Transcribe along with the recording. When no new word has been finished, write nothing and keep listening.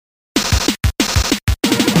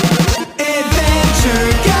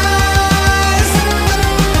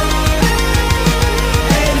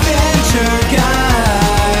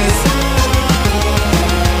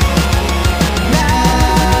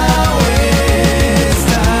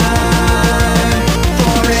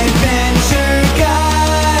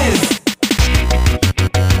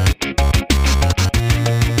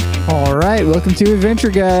welcome to Adventure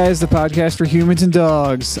Guys, the podcast for humans and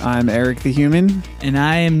dogs. I'm Eric the Human. And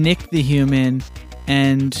I am Nick the Human.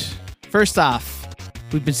 And first off,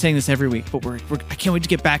 we've been saying this every week, but I can't wait to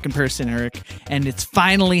get back in person, Eric. And it's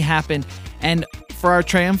finally happened. And for our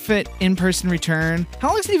triumphant in-person return, how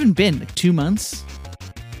long has it even been? Like 2 months?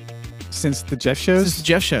 Since the Jeff shows? Since the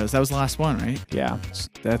Jeff shows. That was the last one, right? Yeah,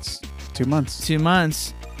 that's 2 months. 2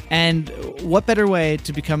 months. And what better way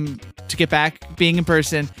to get back being in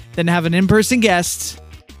person than to have an in-person guest,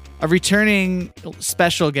 a returning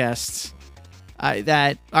special guest.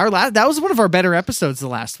 That was one of our better episodes, the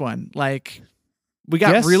last one. Like, we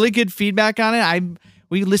got really good feedback on it.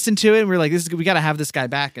 We listened to it and we were like, we got to have this guy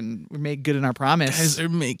back, and we made good in our promise. You guys are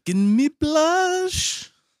making me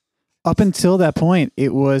blush. Up until that point,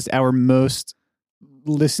 it was our most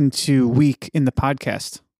listened to week in the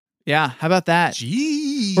podcast. Yeah, how about that?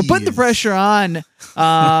 Jeez. We're putting the pressure on.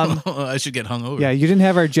 I should get hungover. Yeah, you didn't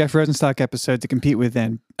have our Jeff Rosenstock episode to compete with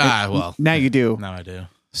then. Well. Now you do. Now I do.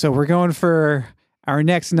 So we're going for our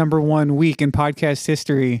next number one week in podcast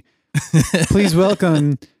history. Please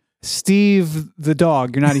welcome Steve the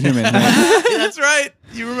dog. You're not a human. Right? That's right.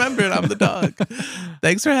 You remembered. I'm the dog.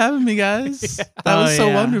 Thanks for having me, guys. Yeah. That was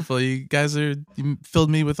so wonderful. You guys you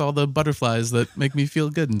filled me with all the butterflies that make me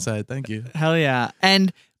feel good inside. Thank you. Hell yeah.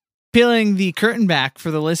 And peeling the curtain back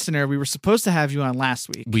for the listener, we were supposed to have you on last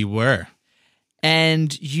week. We were.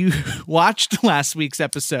 And you watched last week's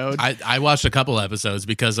episode. I watched a couple episodes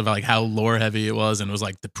because of like how lore heavy it was, and it was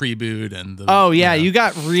like the pre-boot and the... Oh, yeah. You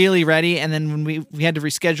got really ready, and then when we had to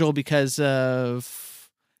reschedule because of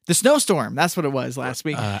the snowstorm. That's what it was last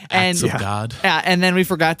week. Acts of God. Yeah, and then we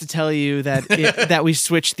forgot to tell you that that we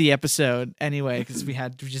switched the episode anyway because we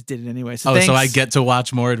just did it anyway. So so I get to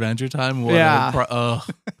watch more Adventure Time? Yeah.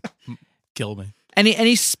 Kill me.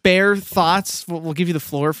 Any spare thoughts? We'll give you the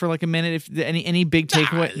floor for like a minute. If any big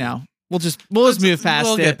takeaway, no, we'll just move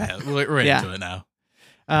past it. We're into it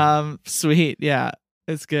now. Sweet, yeah,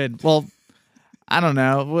 it's good. Well, I don't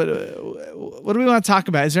know. What do we want to talk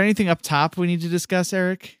about? Is there anything up top we need to discuss,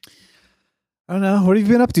 Eric? I don't know. What have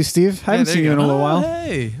you been up to, Steve? I haven't seen you in a little while.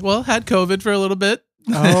 Hey, well, had COVID for a little bit.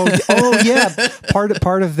 Oh yeah. Part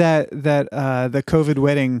of that the COVID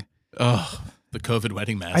wedding. Oh, the COVID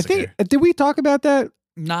wedding massacre. I think did we talk about that?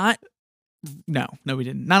 No, we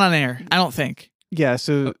didn't. Not on air. I don't think. Yeah,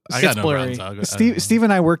 so I got no problem talking. Steve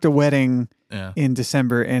and I worked a wedding in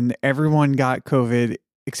December, and everyone got COVID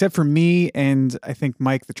except for me and I think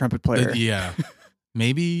Mike, the trumpet player. Yeah,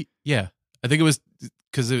 maybe. Yeah, I think it was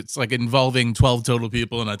because it's like involving 12 total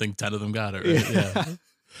people, and I think 10 of them got it. Right? Yeah.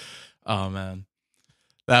 Oh man,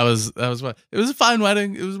 that was what it was. A fine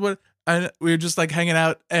wedding. It was what. And we were just like hanging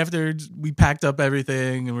out after we packed up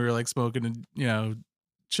everything, and we were like smoking and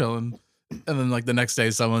chilling. And then like the next day,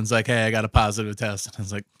 someone's like, "Hey, I got a positive test." And I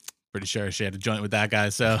was like, "Pretty sure she had a joint with that guy."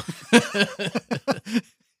 So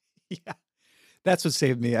yeah, that's what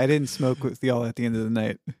saved me. I didn't smoke with y'all at the end of the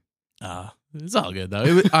night. It's all good though.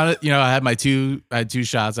 It was, I had two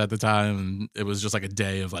shots at the time, and it was just like a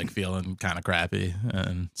day of like feeling kind of crappy,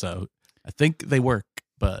 and so I think they work,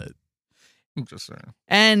 but I'm just saying.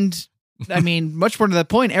 And I mean, much more to that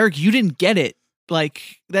point, Eric, you didn't get it.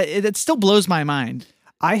 Like that, it still blows my mind.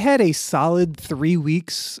 I had a solid 3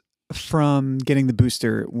 weeks from getting the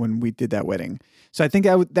booster when we did that wedding. So I think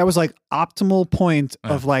that was like optimal point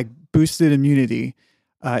of like boosted immunity.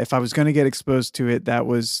 If I was going to get exposed to it, that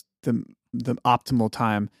was the optimal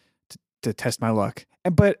time to test my luck.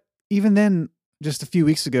 But even then, just a few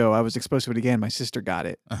weeks ago, I was exposed to it again. My sister got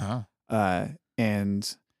it.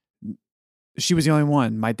 And she was the only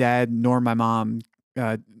one. My dad nor my mom,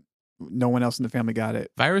 no one else in the family got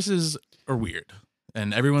it. Viruses are weird,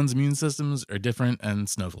 and everyone's immune systems are different and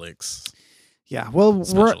snowfleks. Yeah, well,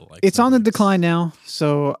 it's on the decline now.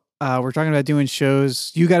 So we're talking about doing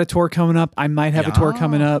shows. You got a tour coming up. I might have a tour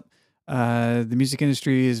coming up. The music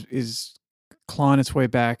industry is clawing its way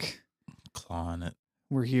back. Clawing it.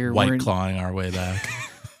 We're here. Clawing our way back.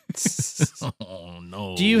 Oh,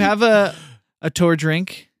 no. Do you have a tour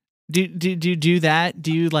drink? Do you do that?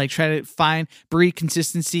 Do you like try to breed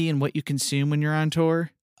consistency in what you consume when you're on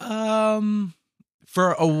tour?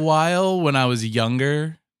 For a while when I was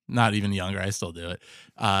younger, not even younger, I still do it.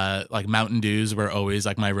 Like Mountain Dews were always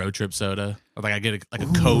like my road trip soda. Like I get a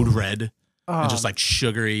Code Red and just like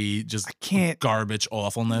sugary, garbage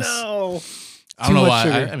awfulness. No, I don't know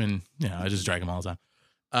why. I mean, I just drank them all the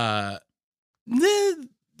time.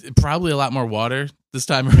 Probably a lot more water this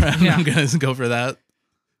time around. Yeah. I'm gonna go for that.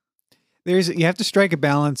 You have to strike a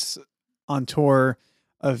balance on tour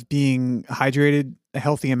of being hydrated a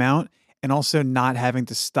healthy amount and also not having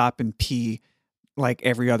to stop and pee like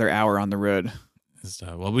every other hour on the road.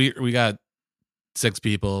 Well, we got 6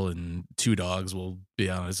 people and 2 dogs, we'll be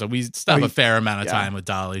honest. So we still have Oh, a fair amount of yeah. time with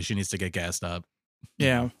Dolly. She needs to get gassed up.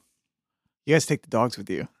 Yeah. You guys take the dogs with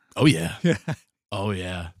you. Oh yeah. Yeah. Oh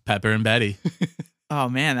yeah. Pepper and Betty. Oh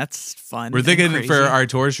man, that's fun. We're and thinking crazy. for our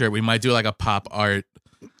tour shirt, we might do like a pop art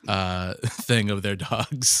thing of their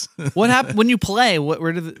dogs. What happened when you play? What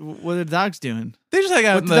are the dogs doing? They just hang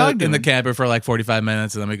out What's in the dog in the doing? camper for like 45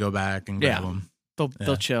 minutes, and then we go back and grab Yeah. them. They'll Yeah.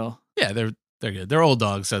 they'll chill. Yeah, they're good. They're old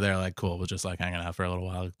dogs, so they're like cool. We're just like hanging out for a little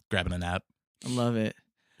while, grabbing a nap. I love it.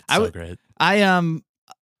 It's so great.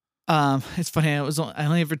 It's funny. I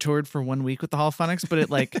only ever toured for 1 week with the Holophonics, but it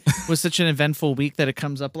like was such an eventful week that it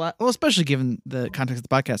comes up a lot. Well, especially given the context of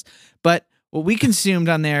the podcast. But what we consumed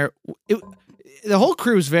on there, the whole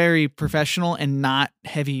crew is very professional and not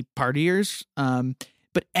heavy partiers.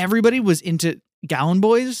 But everybody was into Gallon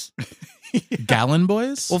Boys. Gallon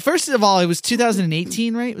Boys? Well, first of all, it was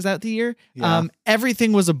 2018, right? Was that the year? Yeah.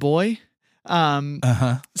 Everything was a boy.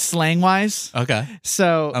 Slang wise. Okay.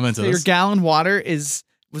 So, I'm into your this. gallon water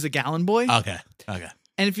was a gallon boy. Okay.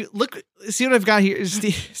 And if you see what I've got here,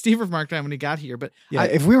 Steve remarked on when he got here, but Yeah,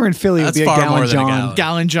 if we were in Philly, it would That's be a far Gallon more than a John. gallon.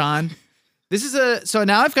 Gallon John. This is so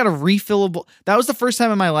now I've got a refillable. That was the first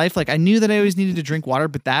time in my life. Like I knew that I always needed to drink water,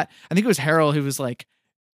 but I think it was Harold who was like,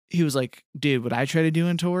 dude, what I try to do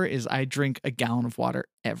in tour is I drink a gallon of water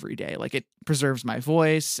every day. Like it preserves my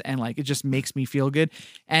voice and like it just makes me feel good.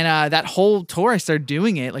 And that whole tour, I started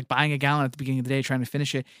doing it, like buying a gallon at the beginning of the day, trying to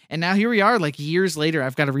finish it. And now here we are, like years later,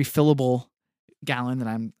 I've got a refillable gallon that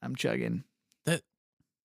I'm chugging.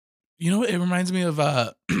 You know what? It reminds me of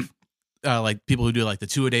like people who do like the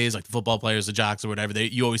 2-a-days, like the football players, the jocks or whatever.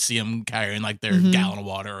 You always see them carrying like their Mhm. gallon of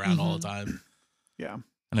water around all the time. Yeah.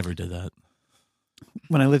 I never did that.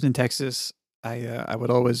 When I lived in Texas, I would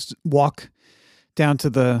always walk down to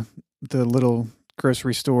the little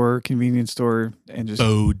grocery store, convenience store, and just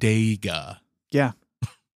Bodega. yeah.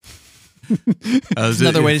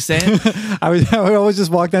 Another way to say it. I would always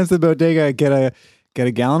just walk down to the bodega, get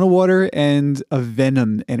a gallon of water and a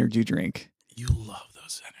Venom energy drink. You love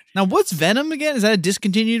those energy. Now, what's Venom again? Is that a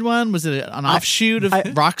discontinued one? Was it an offshoot of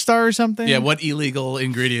Rockstar or something? Yeah, what illegal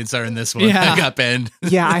ingredients are in this one? Yeah. that got banned.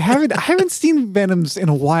 Yeah, I haven't seen Venoms in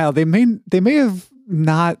a while. They may have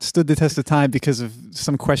not stood the test of time because of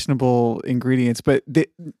some questionable ingredients, but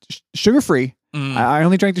sugar free. Mm. I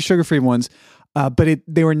only drank the sugar free ones, but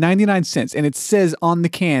they were 99 cents, and it says on the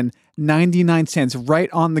can 99 cents right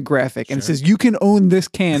on the graphic, and it Sure. says you can own this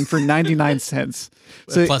can for 99 cents.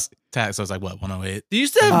 So Plus tax, I was like, what, 108? They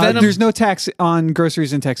used to have Venom. there's no tax on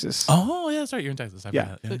groceries in Texas. Oh, yeah, that's right. You're in Texas. I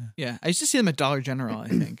Yeah. forgot. Yeah, I used to see them at Dollar General, I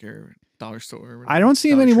think, or Dollar Store. Or I don't see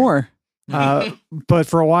them Dollar Tree. anymore. But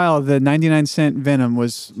for a while, the 99-cent Venom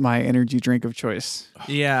was my energy drink of choice.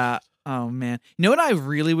 Yeah. Oh man. You know what I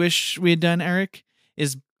really wish we had done, Eric,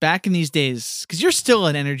 is back in these days, because you're still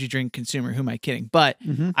an energy drink consumer. Who am I kidding? But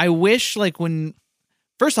Mhm. I wish, like,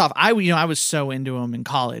 first off, I was so into them in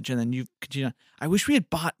college, and then I wish we had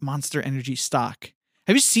bought Monster Energy stock.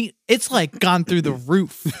 Have you seen? It's like gone through the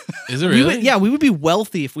roof. Is it really? We would be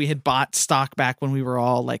wealthy if we had bought stock back when we were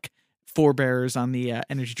all like forebearers on the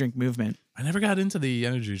energy drink movement. I never got into the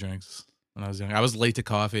energy drinks when I was young. I was late to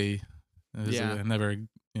coffee. I never,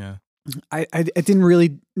 yeah. I didn't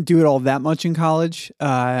really do it all that much in college.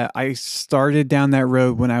 I started down that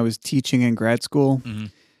road when I was teaching in grad school.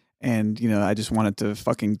 Mhm. And, I just wanted to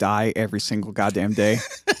fucking die every single goddamn day.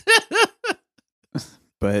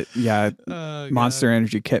 But yeah, Monster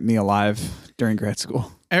Energy kept me alive during grad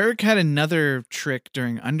school. Eric had another trick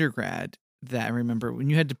during undergrad that I remember when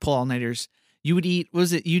you had to pull all-nighters. You would eat,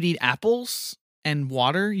 you'd eat apples and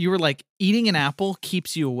water. You were like, eating an apple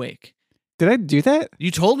keeps you awake. Did I do that?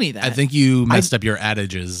 You told me that. I think you messed up your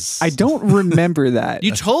adages. I don't remember that.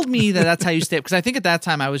 You told me that that's how you stay up. Because I think at that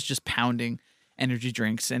time I was just pounding energy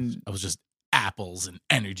drinks. And I was just apples and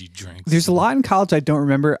energy drinks. There's a lot in college I don't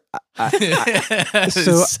remember.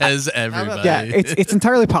 So says everybody. yeah, it's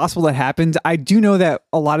entirely possible that happened. I do know that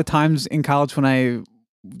a lot of times in college when I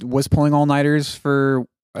was pulling all-nighters for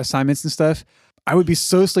assignments and stuff, I would be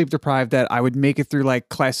so sleep deprived that I would make it through like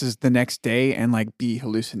classes the next day and like be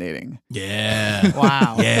hallucinating. Yeah.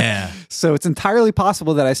 wow. Yeah. So it's entirely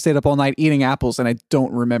possible that I stayed up all night eating apples and I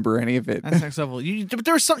don't remember any of it. That's next level. But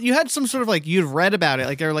there was you had some sort of like, you'd read about it.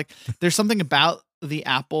 Like there's something about the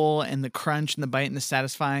apple and the crunch and the bite and the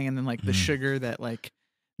satisfying and then like the sugar that like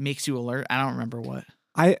makes you alert. I don't remember what.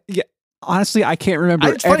 Honestly, I can't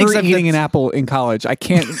remember It's funny 'cause ever I've eating an been- apple in college. I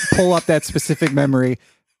can't pull up that specific memory.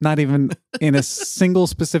 Not even in a single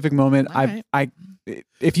specific moment. All right.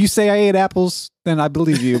 If you say I ate apples, then I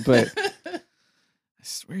believe you. But I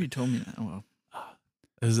swear you told me that. Oh,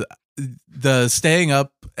 well. the staying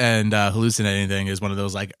up and hallucinating thing is one of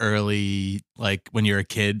those like early, like when you're a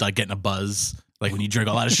kid, like getting a buzz. Like when you drink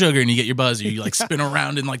a lot of sugar and you get your buzz, or you like spin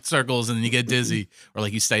around in like circles and then you get dizzy, or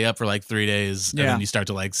like you stay up for like 3 days and then you start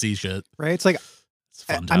to like see shit. Right? It's like, It's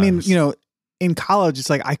fun I mean, times. you know, in college, it's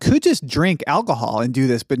like I could just drink alcohol and do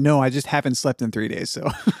this, but no, I just haven't slept in 3 days. So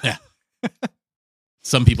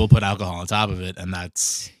Some people put alcohol on top of it, and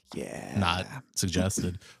that's yeah, not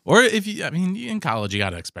suggested. Or if you, I mean, in college, you got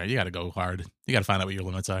to experiment. You got to go hard. You got to find out what your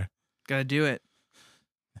limits are. Gotta do it.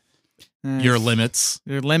 Your limits.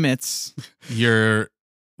 Your limits. Your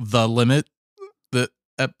the limit. The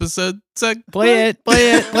episode segment. Play it.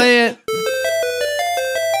 Play it. Play it.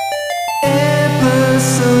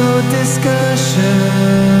 Episode discussion.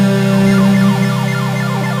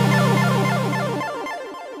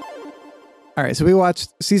 All right, so we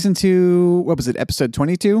watched season 2. What was it? Episode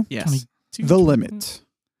 22. Yes. The Limit.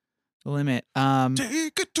 The limit.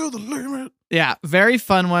 Take it to the limit. Yeah, very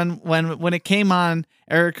fun one. When it came on,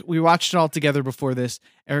 Eric, we watched it all together before this.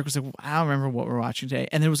 Eric was like, I don't remember what we're watching today,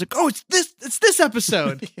 and then it was like, oh, it's this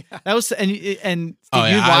episode. That was and Steve,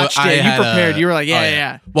 you watched it, you prepared, you were like,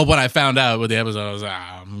 yeah. Well, when I found out with the episode, I was like,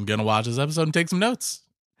 I'm gonna watch this episode and take some notes,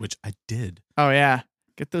 which I did. Oh yeah,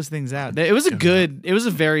 get those things out. It was it was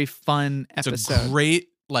a very fun episode. It's a great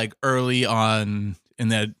like early on in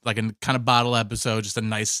that like a kind of bottle episode, just a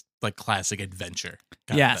nice like classic adventure.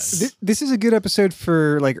 Yes. This is a good episode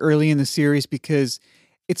for like early in the series because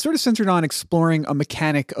it's sort of centered on exploring a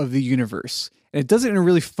mechanic of the universe. And it does it in a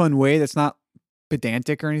really fun way that's not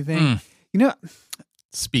pedantic or anything. You know,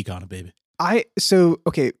 Speak on it, baby.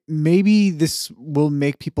 Okay, maybe this will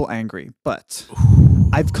make people angry, but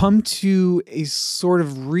I've come to a sort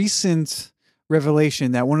of recent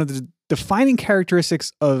revelation that one of the defining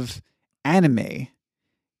characteristics of anime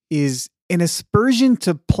is an aspersion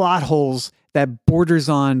to plot holes that borders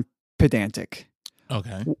on pedantic.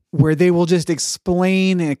 Okay. Where they will just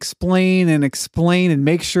explain and explain and explain and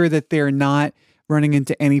make sure that they're not running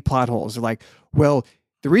into any plot holes. They're like, well,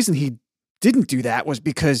 the reason he didn't do that was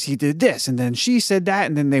because he did this, and then she said that,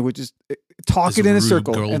 and then they would just talk it in a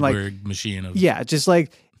circle. Goldberg and like machine of just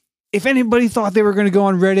like if anybody thought they were going to go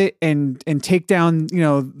on Reddit and take down, you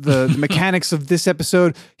know, the mechanics of this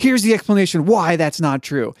episode, here's the explanation why that's not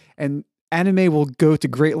true. And anime will go to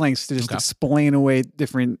great lengths to just explain away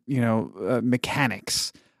different, you know,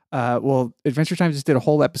 mechanics. Well, Adventure Time just did a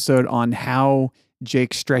whole episode on how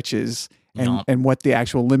Jake stretches and what the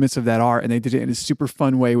actual limits of that are. And they did it in a super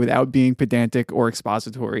fun way without being pedantic or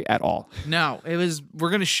expository at all. No, we're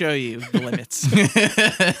going to show you the limits.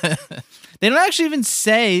 They don't actually even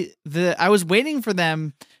say I was waiting for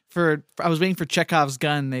Chekhov's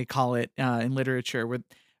gun, they call it in literature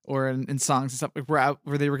or in songs and stuff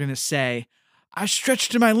where they were going to say, I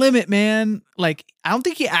stretched to my limit, man. Like, I don't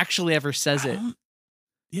think he actually ever says it.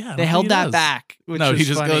 Yeah. They held that back. Which no, was he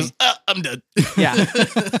just funny. goes, I'm dead. Yeah.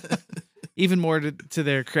 Even more to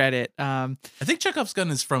their credit. I think Chekhov's gun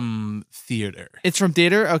is from theater. It's from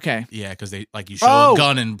theater? Okay. Yeah, because they like you show a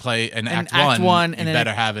gun and play an act one, and then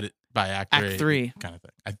better have it by act 3 kind of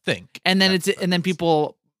thing. I think. And then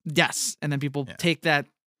people take the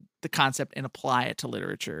concept and apply it to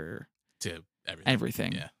literature. To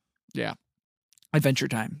Everything. Yeah. Yeah. Adventure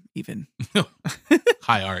Time, even.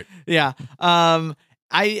 High art. Yeah.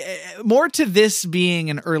 More to this being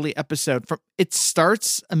an early episode. It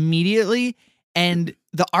starts immediately, and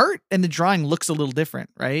the art and the drawing looks a little different,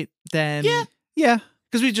 right? Yeah.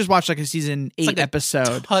 Because we just watched like a season 8 like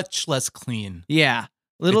episode. Touch less clean. Yeah.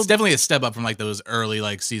 It's definitely a step up from like those early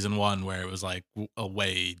like season 1 where it was like a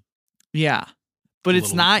way. Yeah. But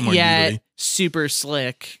it's not yet noodly. super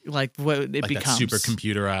slick like what it like becomes. That super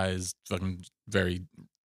computerized, fucking very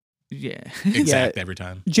exact every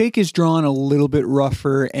time. Jake is drawn a little bit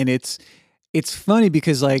rougher, and it's funny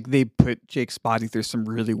because like they put Jake's body through some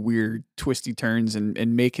really weird twisty turns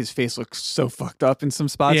and make his face look so fucked up in some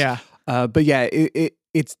spots. Yeah. But yeah,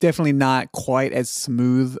 it's definitely not quite as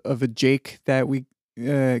smooth of a Jake that we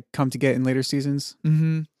come to get in later seasons.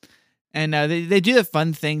 Mm-hmm. And they do the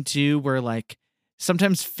fun thing too, where like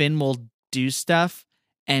sometimes Finn will do stuff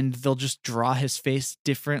and they'll just draw his face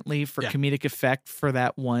differently for comedic effect for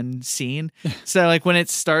that one scene. So like when it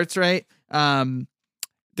starts, right,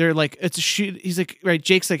 they're like, it's a shoot. He's like, right,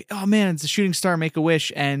 Jake's like, oh man, it's a shooting star, make a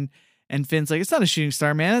wish. And Finn's like, it's not a shooting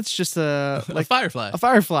star, man. It's just a firefly. A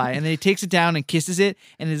firefly. And then he takes it down and kisses it,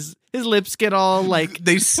 and his lips get all like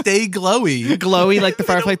they stay glowy like the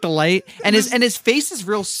firefly, like the light. And his face is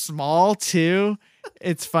real small too.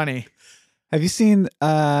 It's funny. Have you seen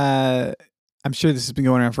I'm sure this has been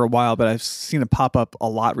going around for a while, but I've seen it pop up a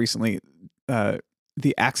lot recently.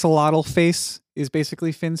 the axolotl face is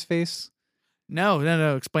basically Finn's face. No.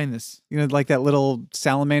 Explain this. You know, like that little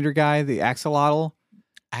salamander guy, the axolotl.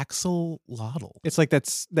 Axolotl. It's like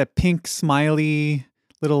that pink smiley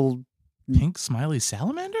little. Pink smiley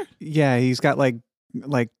salamander? Yeah, he's got like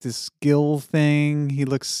this gill thing. He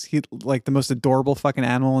like the most adorable fucking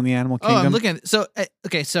animal in the animal kingdom. Oh, I'm looking at so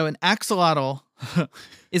okay. So an axolotl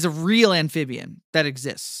is a real amphibian that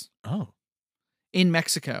exists Oh. in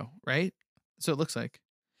Mexico, right? So it looks like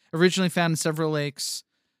originally found in several lakes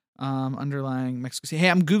underlying Mexico City. Hey,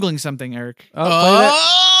 I'm googling something, Eric.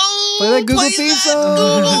 Oh, play that Google theme song.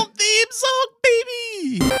 Google theme song,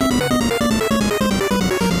 baby.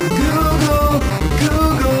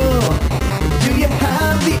 Google, do you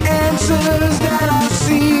have the answers that I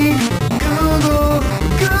seek? Google,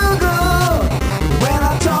 when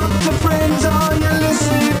I talk to friends, are you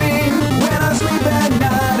listening? When I sleep at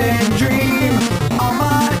night and dream, all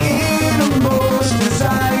my innermost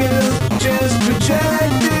desires just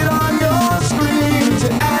projected on your screen to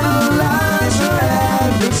analyze your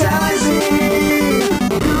advertising.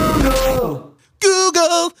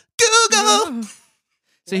 Google.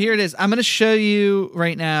 So here it is. I'm going to show you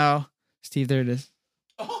right now. Steve, there it is.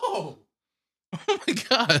 Oh my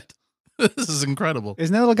God. This is incredible.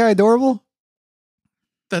 Isn't that little guy adorable?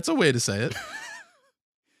 That's a way to say it.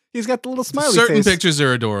 He's got the little smiley Certain face. pictures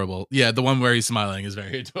are adorable. Yeah, the one where he's smiling is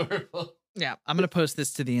very adorable. Yeah, I'm going to post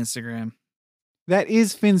this to the Instagram. That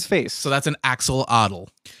is Finn's face. So that's an axolotl.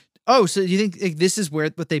 Oh, so you think like, this is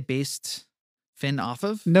what they based Finn off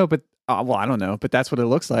of? No, but well, I don't know, but that's what it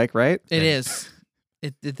looks like, right? It is.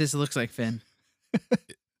 This looks like Finn.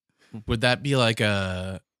 Would that be like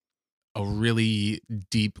a really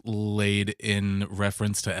deep laid in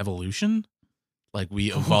reference to evolution? Like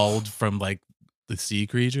we evolved from like the sea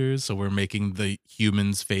creatures, so we're making the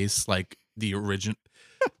human's face like the original.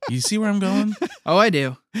 You see where I'm going? Oh, I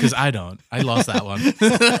do. Because I don't. I lost that one.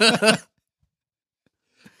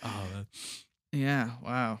 Oh, Yeah.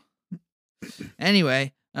 Wow.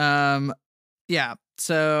 Anyway, yeah.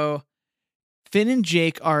 So Finn and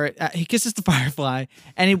Jake are. He kisses the firefly,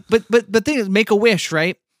 and but the thing is, make a wish,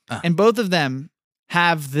 right? And both of them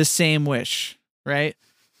have the same wish, right?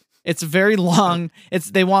 It's very long.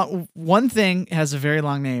 They want one thing. It has a very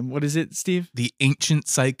long name. What is it, Steve? the ancient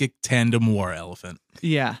psychic tandem war elephant.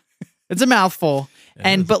 Yeah. It's a mouthful.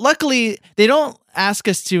 But luckily they don't ask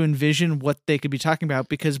us to envision what they could be talking about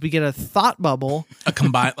because we get a thought bubble. A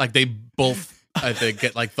combined, like they both, I think,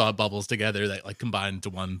 get like thought bubbles together that like combine into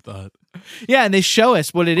one thought. Yeah, and they show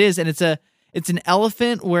us what it is, and it's an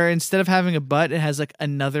elephant where instead of having a butt, it has like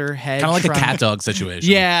another head. Kind of like trunk. a cat dog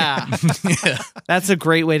situation. Yeah. Yeah. That's a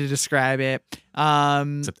great way to describe it.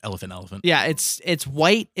 Except elephant. Yeah, it's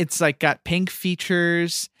white. It's like got pink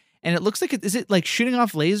features. And it looks like is it like shooting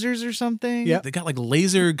off lasers or something? Yeah. They got like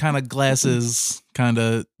laser kind of glasses kind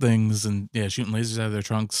of things and yeah, shooting lasers out of their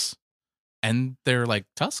trunks. And they're like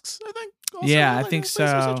tusks, I think. Also, Yeah, like I think a so.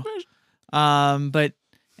 laser situation. But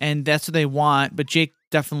that's what they want. But Jake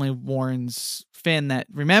definitely warns Finn that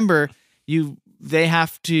remember they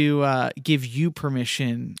have to give you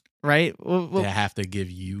permission, right? They have to give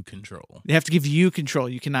you control. They have to give you control.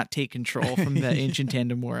 You cannot take control from the ancient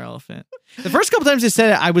tandem war elephant. The first couple times they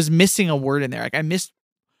said it, I was missing a word in there. Like I missed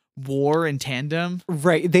war and tandem.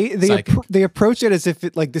 Right. They approach it as if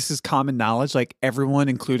it like this is common knowledge. Like everyone,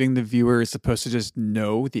 including the viewer, is supposed to just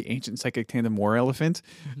know the ancient psychic tandem war elephant,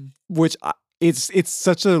 which it's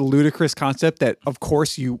such a ludicrous concept that of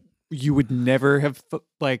course you would never have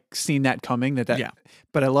like seen that coming. Yeah.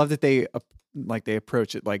 But I love that they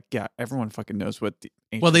approach it like everyone fucking knows what the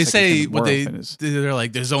ancient Well, they psychic say tandem war what elephant is. they're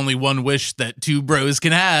like. There's only one wish that two bros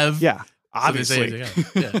can have. Yeah. So they say Obviously.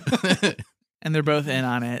 it together. Yeah. And they're both in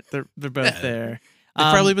on it. They're both there.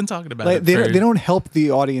 They've probably been talking about Like, it. they don't help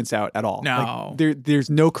the audience out at all. No. Like, there's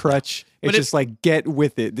no crutch. It's But just like get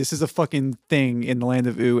with it. This is a fucking thing in the land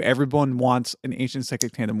of Ooh. Everyone wants an ancient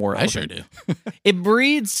psychic tandem war I elephant. sure do. It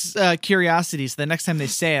breeds curiosity. So the next time they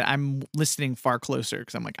say it, I'm listening far closer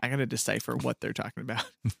because I'm like, I got to decipher what they're talking about.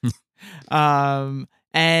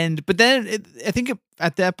 But then I think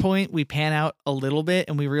at that point we pan out a little bit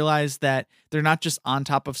and we realize that they're not just on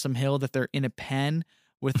top of some hill, that they're in a pen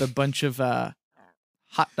with a bunch of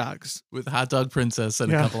hot dogs. With Hot Dog Princess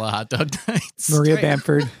and Yeah. a couple of hot dog nights. Maria Right.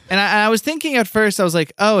 Bamford. And I was thinking at first, I was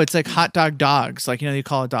like, oh, it's like hot dog dogs. Like, you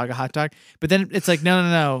call a dog a hot dog. But then it's like,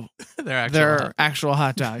 no. They're Actual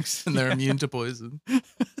hot dogs. and they're immune to poison.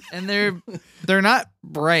 And they're not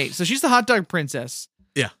bright. So she's the hot dog princess.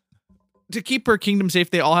 Yeah. To keep her kingdom safe,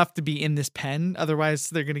 they all have to be in this pen. Otherwise,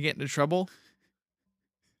 they're going to get into trouble.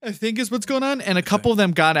 I think is what's going on. And a couple of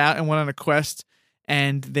them got out and went on a quest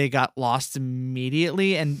and they got lost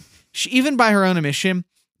immediately. And even by her own admission,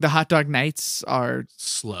 the hot dog nights are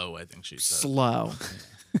Slow, I think she said. slow.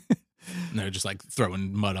 And they're just like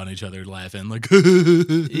throwing mud on each other, laughing like,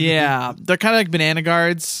 Yeah, they're kind of like banana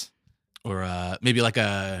guards. or maybe like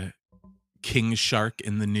a king shark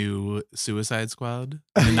in the new Suicide Squad,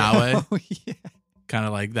 Nawe, Oh, yeah. kind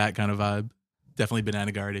of like that kind of vibe. Definitely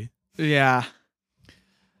banana guardy, Yeah,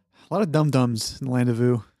 A lot of dum-dums in the land of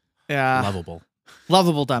Vu. yeah, lovable.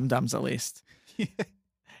 lovable dum dums at least.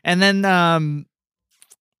 And then,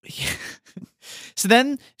 so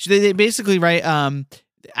then they basically write,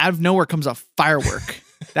 out of nowhere comes a firework.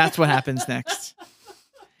 That's what happens next.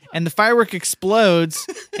 And the firework explodes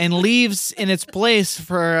and leaves in its place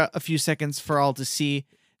for a few seconds for all to see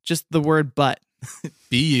just the word butt.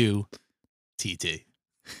 B-U-T-T.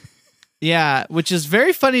 Yeah, which is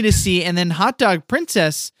very funny to see. And then Hot Dog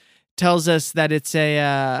Princess tells us that it's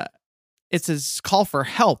a call for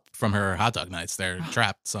help. From her hot dog nights, they're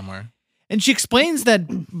trapped somewhere. And she explains that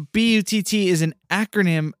BUTT is an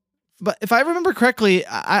acronym. But if I remember correctly,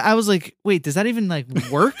 I was like, wait, does that even like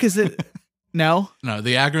work? Is it? No. No,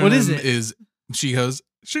 the acronym What is it? is she goes,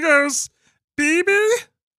 baby,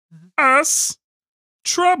 us,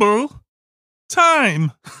 trouble,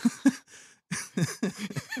 time.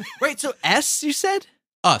 Right. So S, you said?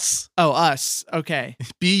 Us. Oh, us. Okay.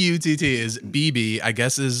 B-U-T-T is BB, I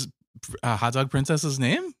guess is Hot Dog Princess's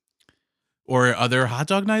name? Or other hot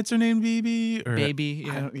dog nights are named BB? Or Baby. I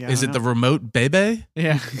Yeah. don't- yeah, is I it don't the know. remote Bebe?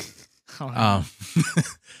 Yeah. Oh,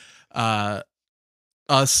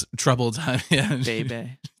 Us, trouble time. Yeah.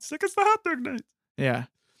 baby. It's like, it's the hot dog night. Yeah.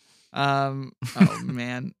 Oh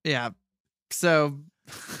man. Yeah. So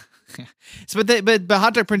but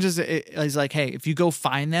Hot Dog Princess is like, hey, if you go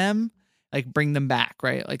find them, like bring them back,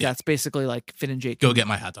 right? Like that's basically like Finn and Jake. Go get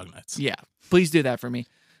my hot dog nights. Yeah. Please do that for me.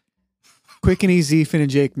 Quick and easy Finn and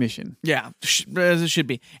Jake mission. Yeah. As it should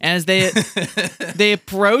be. And as they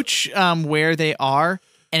approach where they are,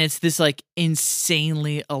 and it's this like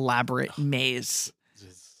insanely elaborate maze.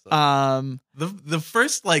 The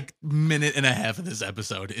first like minute and a half of this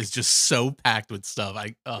episode is just so packed with stuff.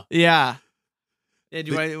 Yeah. Yeah,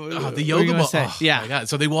 The yoga ball. Oh, yeah. my God.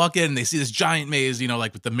 So they walk in and they see this giant maze,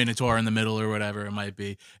 like with the Minotaur in the middle or whatever it might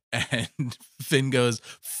be. And Finn goes,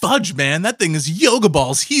 fudge, man, that thing is yoga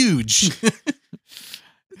balls huge.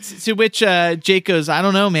 To which Jake goes, I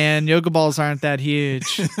don't know, man. Yoga balls aren't that huge.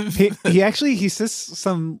 He says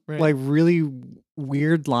some Right. like really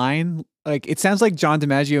weird line. Like it sounds like John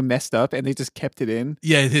DiMaggio messed up and they just kept it in.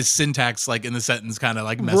 Yeah, his syntax like in the sentence kind of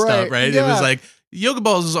like messed Right, up, right? It yeah. was like yoga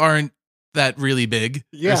balls aren't that really big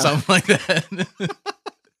Yeah. or something like that.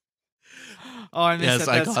 Oh, I missed Yes, that.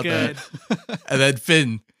 I That's caught good. that. And then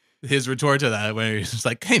Finn, his retort to that, where he's just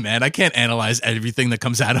like, hey man, I can't analyze everything that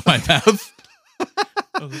comes out of my mouth.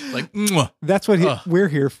 I was like, mwah. That's what Ugh. we're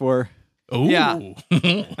here for. Ooh. Yeah.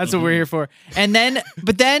 That's what we're here for. And then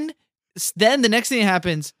the next thing that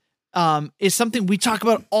happens is something we talk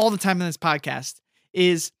about all the time in this podcast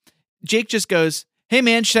is Jake just goes, hey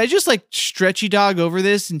man, should I just like stretchy dog over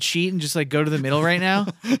this and cheat and just like go to the middle right now?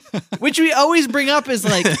 Which we always bring up is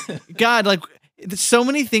like, God, like so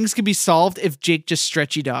many things could be solved if Jake just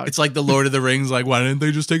stretchy dogs. It's like the Lord of the Rings, like, why didn't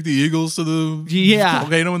they just take the eagles to the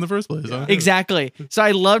volcano in the first place? Huh? Exactly. So I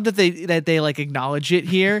love that they like acknowledge it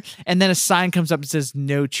here, and then a sign comes up and says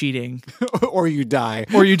no cheating Or you die.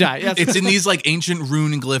 or you die. Yes. It's in these like ancient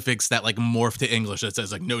rune glyphics that like morph to English that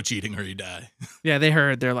says like no cheating or you die. Yeah, they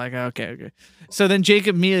heard. They're like, okay. So then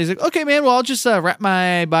Jacob immediately is like, okay, man, well, I'll just wrap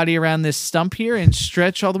my body around this stump here and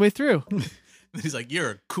stretch all the way through. He's like,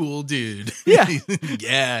 you're a cool dude. Yeah.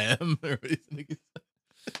 Yeah. I am.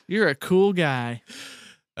 You're a cool guy.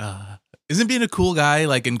 Isn't being a cool guy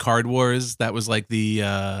like in Card Wars? That was like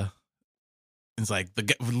the it's like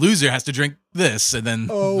the loser has to drink this, and then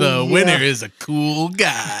Oh, the yeah. winner is a cool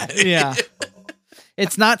guy. Yeah.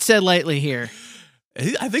 It's not said lightly here.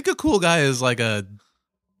 I think a cool guy is like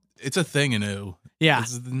it's a thing in OO. Yeah.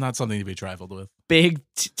 It's not something to be trifled with. Big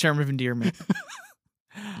term of endearment.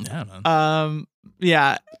 Yeah, man.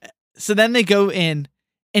 Yeah. So then they go in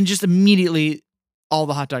and just immediately all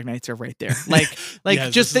the hot dog nights are right there. Like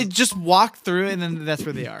Yes, just this they just walk through and then that's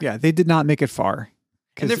where they are. Yeah, they did not make it far.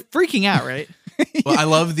 And they're freaking out, right? Well, I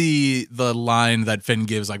love the line that Finn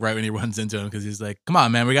gives, like right when he runs into him, because he's like, "Come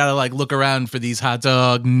on, man, we gotta like look around for these hot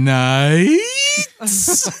dog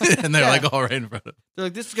nights," and they're Yeah. like all right in front of him. They're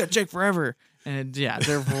like, this is gonna take forever. And yeah,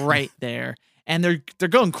 they're right there. And they're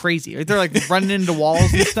going crazy. Like, they're like running into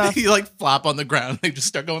walls and stuff. You like flop on the ground, they just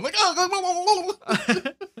start going like, "Oh."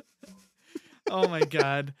 Oh my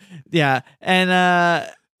god. Yeah. And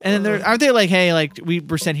And then aren't they like, hey, like we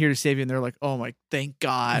were sent here to save you, and they're like, oh my, thank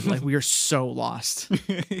God, like we are so lost.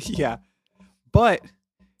 Yeah. But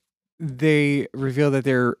they reveal that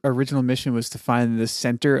their original mission was to find the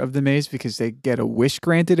center of the maze because they get a wish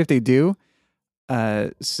granted if they do.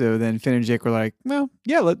 So then Finn and Jake were like, well,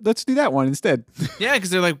 yeah, let's do that one instead. Yeah, because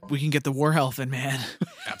they're like, we can get the War Elephant, man.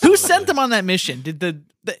 Who sent them on that mission? Did the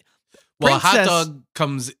Well, a hot princess- dog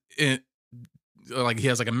comes in, like he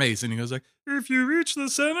has like a mace, and he goes like, "If you reach the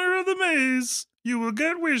center of the maze, you will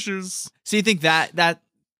get wishes." So you think that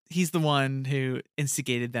he's the one who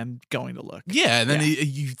instigated them going to look? Yeah, and then Yeah.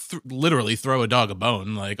 you literally throw a dog a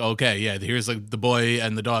bone. Like, okay, yeah, here's like the boy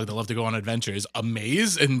and the dog that love to go on adventures. A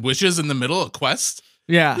maze and wishes in the middle, a quest.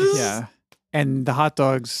 Yeah. Yeah. And the hot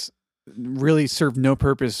dogs really serve no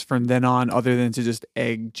purpose from then on other than to just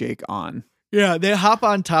egg Jake on. Yeah, they hop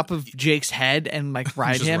on top of Jake's head and like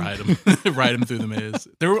ride Just him. ride him, ride him through the maze.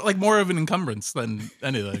 They were like more of an encumbrance than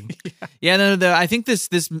anything. Yeah, no, I think this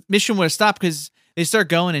mission would have stopped because they start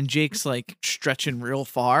going and Jake's like stretching real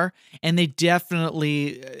far, and they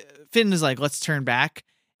definitely Finn is like, let's turn back,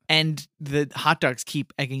 and the hot dogs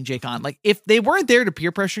keep egging Jake on. Like if they weren't there to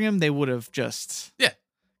peer pressure him, they would have just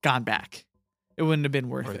gone back. It wouldn't have been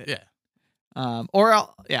worth it. Yeah.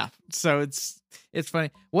 Yeah. So it's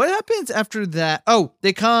funny. What happens after that? Oh,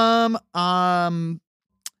 they come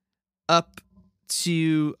up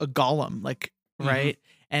to a golem, like right,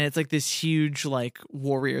 and it's like this huge like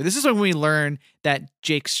warrior. This is when we learn that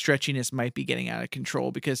Jake's stretchiness might be getting out of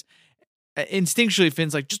control because instinctually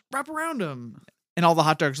Finn's like, just wrap around him, and all the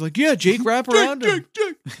hot dogs are like, yeah, Jake, wrap around him.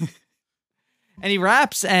 And he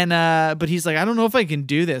raps, and but he's like, I don't know if I can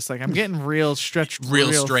do this. Like, I'm getting real stretched,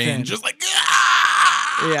 Real strange, thin. just like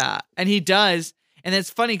ah! Yeah, and he does, and it's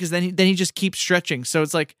funny because then he just keeps stretching. So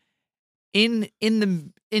it's like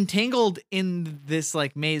entangled in this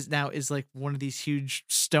like maze now is like one of these huge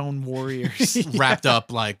stone warriors. wrapped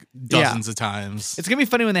up like dozens of times. It's gonna be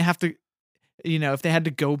funny when they have to, if they had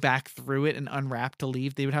to go back through it and unwrap to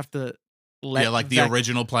leave, they would have to let like the that-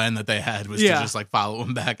 original plan that they had was to Yeah. just like follow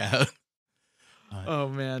him back out. Oh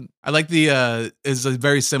man, I like the is a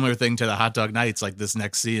very similar thing to the hot dog nights. Like this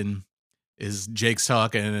next scene is Jake's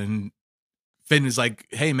talking and Finn is like,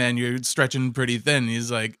 hey man, you're stretching pretty thin.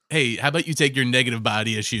 He's like, hey, how about you take your negative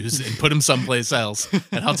body issues and put them someplace else,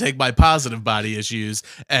 and I'll take my positive body issues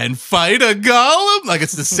and fight a golem. Like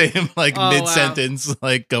it's the same like Oh, mid sentence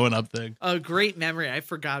like going up thing. a great memory. I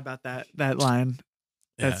forgot about that line.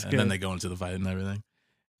 Yeah, That's and then good. they go into the fight and everything.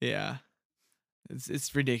 Yeah.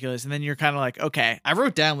 It's ridiculous. And then you're kind of like, okay, I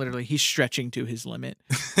wrote down literally he's stretching to his limit.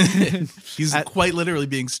 He's I- quite literally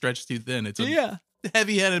being stretched too thin. It's a Yeah.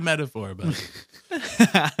 heavy-headed metaphor, but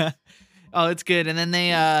Oh, it's good. And then they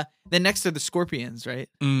then next are the scorpions, right?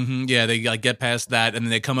 yeah, they like get past that, and then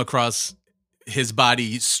they come across his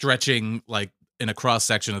body stretching like in a cross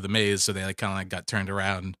section of the maze. So they like kind of like got turned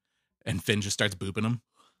around, and Finn just starts booping him.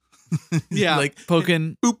 Yeah. like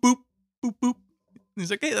Poking. boop boop boop boop. And he's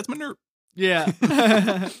like, hey, that's my nerve, Yeah.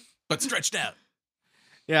 but stretched out.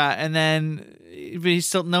 Yeah, and then but he's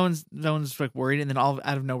still no one's like worried, and then all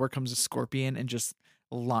out of nowhere comes a scorpion and just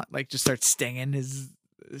just starts stinging his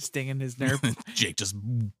nerve. Jake just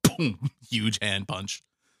boom, huge hand punch.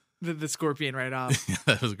 the scorpion right off.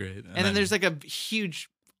 That was great. And then there's like a huge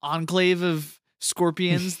enclave of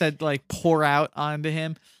scorpions that like pour out onto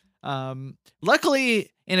him.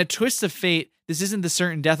 Luckily, in a twist of fate, this isn't the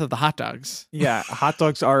certain death of the hot dogs. Yeah, hot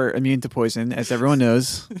dogs are immune to poison, as everyone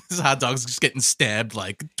knows. this hot dog's just getting stabbed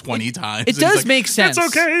like 20 times. It And he's does like, make sense.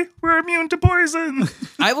 It's okay. We're immune to poison.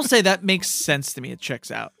 I will say that makes sense to me. It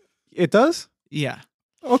checks out. It does? Yeah.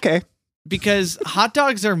 Okay. Because hot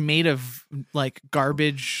dogs are made of like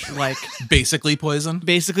garbage, like Basically poison.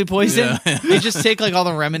 basically poison. Yeah. They just take like all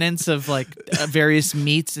the remnants of like various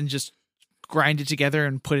meats and just grind it together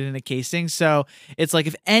and put it in a casing. So it's like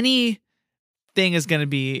if anything is going to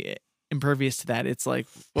be impervious to that, it's like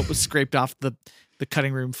what was scraped off the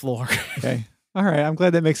cutting room floor. Okay. All right. I'm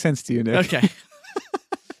glad that makes sense to you, Nick. Okay.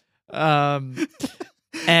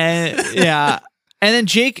 And yeah. And then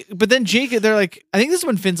Jake, they're like, I think this is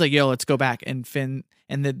when Finn's like, yo, let's go back. And Finn,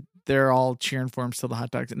 and they're all cheering for him, still the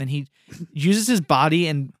hot dogs. And then he uses his body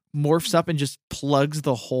and morphs up and just plugs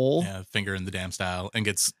the hole. Yeah, finger in the damn style, and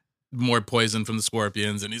gets more poison from the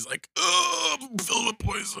scorpions, and he's like, "Oh, I'm filled with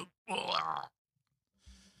poison." Ugh.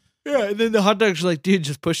 Yeah. And then the hot dogs are like, dude,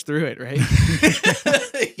 just push through it, right?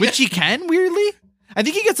 Which he can, weirdly. I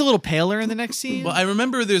think he gets a little paler in the next scene. Well, I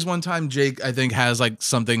remember there's one time Jake, I think, has like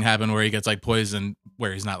something happen where he gets like poisoned,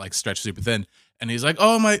 where he's not like stretched super thin, and he's like,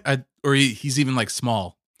 "Oh my," or he's even like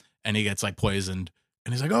small, and he gets like poisoned,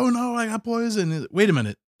 and he's like, "Oh no, I got poisoned." Wait a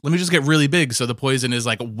minute, let me just get really big so the poison is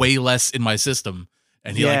like way less in my system.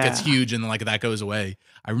 And he like gets Yeah. huge and then like that goes away.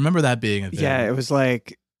 I remember that being a thing. Yeah, it was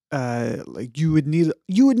like you would need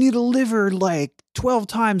a liver like 12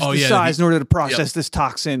 times Oh, the yeah, size in order to process yep. this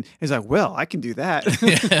toxin. He's like, well, I can do that.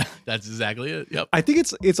 Yeah, that's exactly it. Yep. I think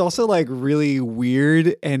it's also like really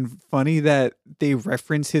weird and funny that they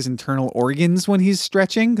reference his internal organs when he's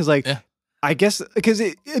stretching because like Yeah. I guess because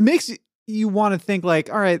it makes you want to think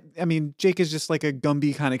like, all right, I mean, Jake is just like a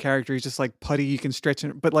Gumby kind of character. He's just like putty, you can stretch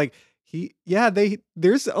it, but like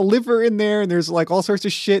there's a liver in there and there's like all sorts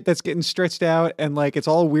of shit that's getting stretched out and like it's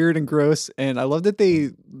all weird and gross. And I love that they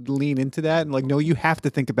lean into that and like, no, you have to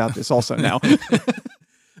think about this also now.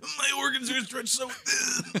 My organs are stretched so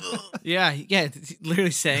thin. Yeah, it's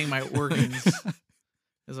literally saying my organs. I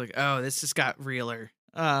was like, oh, this just got realer.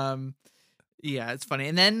 Yeah, it's funny.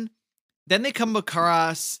 And then they come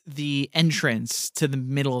across the entrance to the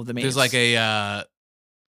middle of the maze. There's like a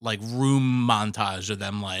like room montage of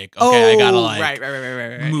them like, okay, I gotta like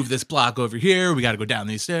right. move this block over here. We gotta go down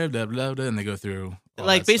these stairs, blah, blah, blah, and they go through. all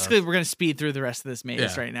Like that basically, stuff. we're gonna speed through the rest of this maze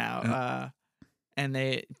Yeah. right now. Yeah.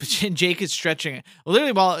 And Jake is stretching it.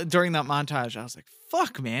 Literally, during that montage, I was like,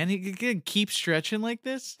 "Fuck, man, he can keep stretching like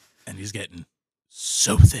this." And he's getting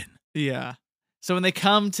so thin. Yeah. So when they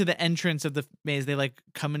come to the entrance of the maze, they like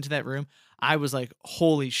come into that room. I was like,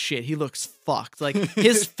 "Holy shit, he looks fucked!" Like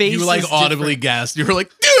his face. You were like is audibly different. gasped. You were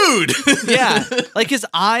like, dude. Yeah, like his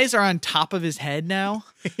eyes are on top of his head now.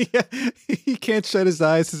 Yeah, he can't shut his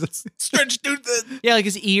eyes. Stretch too thin. Yeah, like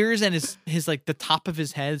his ears and his like the top of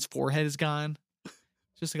his head, his forehead is gone.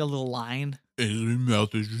 Just like a little line. And his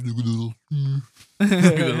mouth is just like a little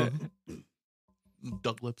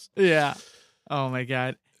duck lips. Yeah. Oh my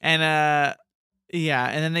god. And yeah,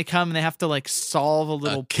 and then they come and they have to like solve a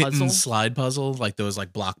little Kitten puzzle. slide puzzle, like those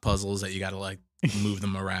like block puzzles that you gotta like move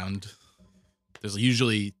them around. There's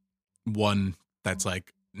usually one that's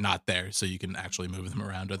like not there, so you can actually move them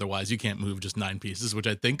around. Otherwise, you can't move just 9 pieces, which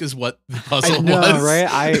I think is what the puzzle I know, was.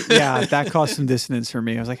 right? That caused some dissonance for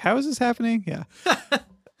me. I was like, how is this happening? Yeah.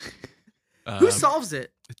 Who solves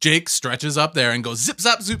it? Jake stretches up there and goes zip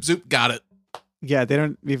zap zoop zoop. Got it. Yeah, they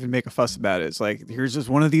don't even make a fuss about it. It's like, here's just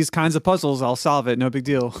one of these kinds of puzzles. I'll solve it. No big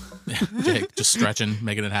deal. Jake just stretching,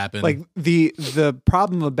 making it happen. Like the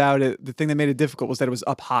problem about it, the thing that made it difficult was that it was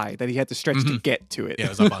up high, that he had to stretch to get to it. yeah, it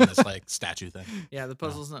was up on this like statue thing. Yeah, the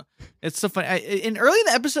puzzle's not. It's so funny. In early in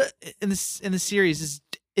the episode in the series,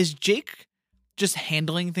 is Jake just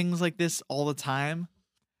handling things like this all the time?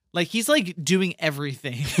 Like he's like doing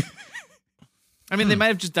everything. I mean, they might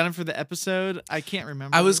have just done it for the episode. I can't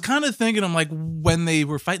remember. I was kind of thinking, I'm like, when they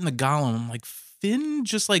were fighting the golem, I'm like, Finn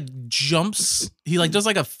just like jumps. He like does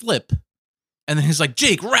like a flip. And then he's like,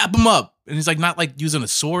 Jake, wrap him up. And he's like, not like using a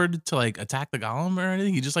sword to like attack the golem or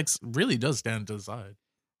anything. He just like really does stand to the side.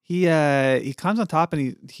 He climbs on top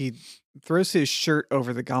and he throws his shirt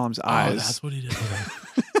over the golem's eyes. Oh, that's what he did.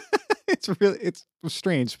 It's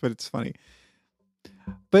strange, but it's funny.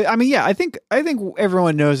 But I mean, yeah, I think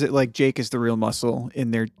everyone knows that like Jake is the real muscle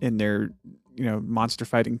in their monster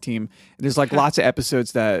fighting team. And there's like lots of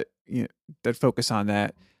episodes that that focus on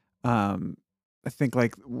that. I think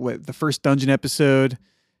like the first dungeon episode,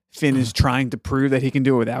 Finn is trying to prove that he can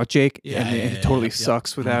do it without Jake, and it totally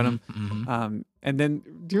sucks without him. Mhm. And then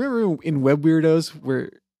do you remember in Web Weirdos where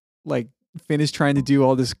like Finn is trying to do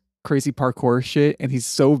all this crazy parkour shit and he's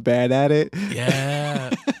so bad at it?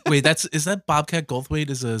 Yeah. Wait, is that Bobcat Goldthwait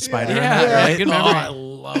is a spider in Yeah, that, right? good Oh, memory. I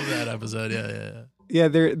love that episode. Yeah. Yeah,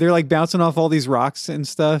 they're like bouncing off all these rocks and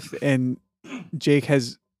stuff, and Jake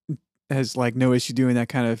has like no issue doing that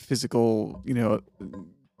kind of physical,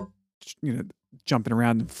 jumping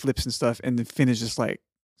around and flips and stuff, and then Finn is just like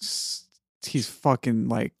he's fucking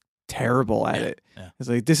like terrible at it. Yeah. It's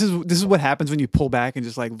like this is what happens when you pull back and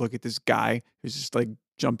just like look at this guy who's just like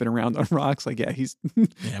jumping around on rocks. Like, yeah, he's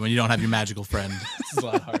Yeah, when you don't have your magical friend, it's a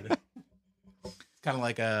lot harder. It's kind of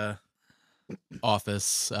like a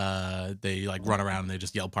Office. They like run around and they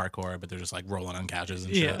just yell parkour, but they're just like rolling on couches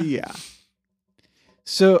and shit. yeah.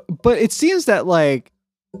 So, but it seems that like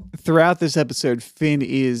throughout this episode, Finn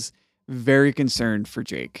is very concerned for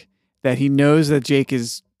Jake. That he knows that Jake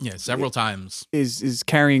is Several times. is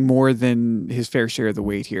carrying more than his fair share of the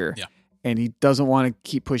weight here. Yeah. And he doesn't want to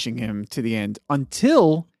keep pushing him to the end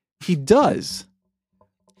until he does.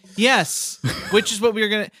 Yes, which is what we were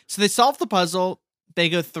gonna. So they solve the puzzle. They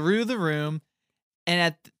go through the room,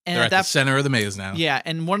 and They're at the center of the maze now. yeah,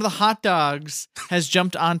 and one of the hot dogs has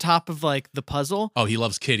jumped on top of like the puzzle. Oh, he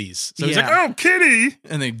loves kitties. So he's Yeah. like, oh, kitty.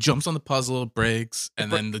 And then he jumps on the puzzle, breaks, and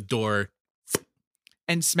then the door.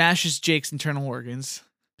 And smashes Jake's internal organs.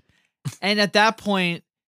 And at that point,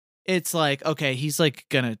 it's like, okay, he's like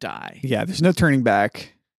gonna die. Yeah, there's no turning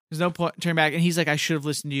back. There's no point turn back. And he's like, I should have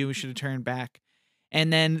listened to you. We should have turned back.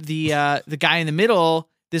 And then the guy in the middle,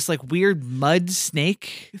 this like weird mud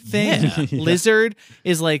snake thing, Yeah. lizard,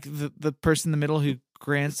 is like the person in the middle who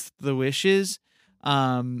grants the wishes.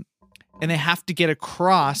 And they have to get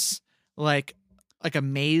across like a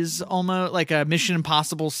maze, almost like a Mission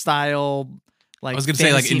Impossible style. Like I was gonna say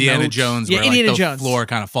like fantasy Indiana moat. Jones, Yeah, where Indiana like the Jones. floor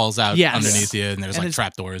kind of falls out Yes. underneath you, and there's And like it's-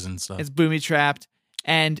 trapdoors and stuff. It's booby trapped,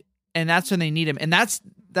 and that's when they need him, and that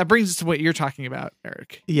brings us to what you're talking about,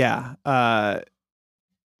 Eric. Yeah.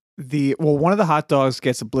 One of the hot dogs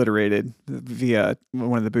gets obliterated via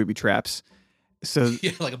one of the booby traps. So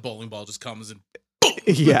Yeah, like a bowling ball just comes and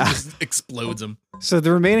yeah. just explodes him. So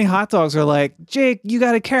the remaining hot dogs are like, Jake, you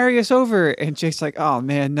got to carry us over. And Jake's like, oh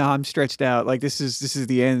man, no, I'm stretched out. Like this is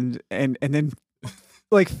the end. And then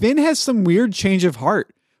like Finn has some weird change of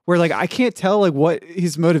heart where like I can't tell like what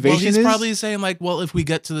his motivation Well, he's is. probably saying like, well, if we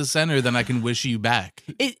get to the center, then I can wish you back.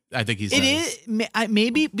 I think he says. It is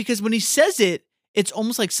maybe because when he says it, it's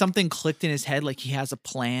almost like something clicked in his head, like he has a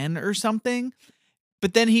plan or something.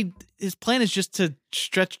 But then his plan is just to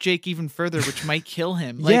stretch Jake even further, which might kill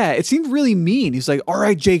him. Like, yeah, it seemed really mean. He's like, all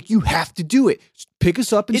right, Jake, you have to do it. Just pick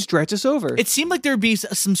us up and stretch us over. It seemed like there would be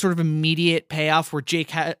some sort of immediate payoff where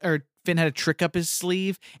Finn had a trick up his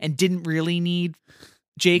sleeve and didn't really need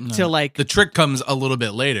Jake to like The trick comes a little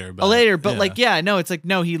bit later. But it's like,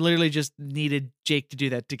 no, he literally just needed Jake to do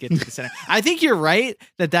that to get to the center. I think you're right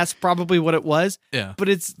that that's probably what it was. Yeah. But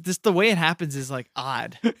it's just the way it happens is like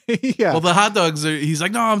odd. yeah. Well, the hot dogs he's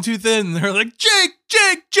like, no, I'm too thin. And they're like,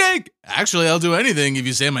 Jake. Actually, I'll do anything if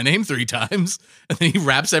you say my name 3 times. And then he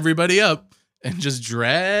wraps everybody up and just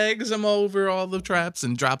drags them over all the traps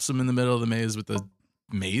and drops them in the middle of the maze with the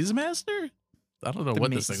Maze Master? I don't know what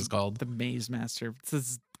this thing is called. The Maze Master. It's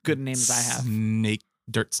as good a name as I have. Snake,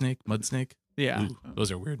 dirt snake, mud snake. Yeah. Ooh,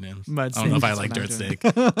 those are weird names. Mud I don't know if snake I is like what I'm dirt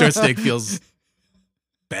doing. snake. Dirt snake feels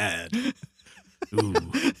bad. Ooh,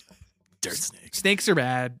 dirt snake. Snakes are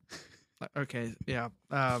bad. Okay. Yeah.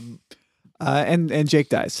 And Jake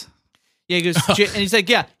dies. Yeah. He goes, and he's like,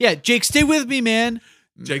 yeah, Jake, stay with me, man.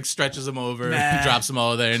 Jake stretches him over, Nah. he drops them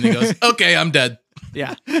all there, and he goes, "Okay, I'm dead."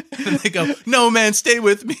 Yeah. And they go, "No, man, stay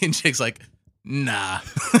with me." And Jake's like, "Nah."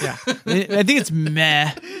 Yeah. I think it's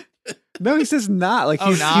meh. No, he says not. Like Oh,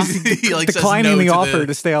 he's, nah. he's He, like, says declining no the to offer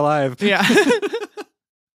to stay alive. Yeah.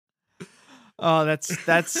 Oh, that's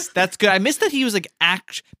good. I missed that he was like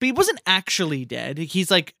but he wasn't actually dead.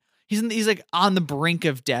 He's like on the brink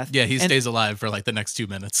of death. Yeah, he And- stays alive for like the next 2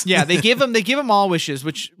 minutes. Yeah, they give him all wishes,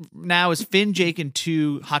 which now is Finn, Jake, and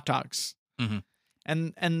 2 hot dogs. Mhm.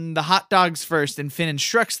 And the hot dogs first, and Finn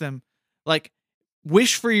instructs them like,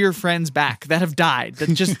 wish for your friends back that have died,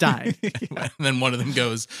 that just died. And then one of them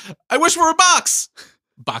goes, "I wish for a box."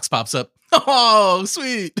 Box pops up. Oh,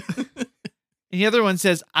 sweet. And the other one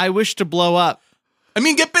says, I wish to blow up. I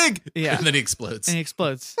mean, get big. Yeah. And then he explodes. And he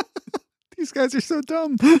explodes. These guys are so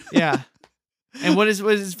dumb. Yeah. And what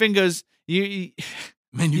is Finn goes, you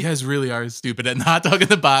Man, you guys really are stupid. And the hot dog in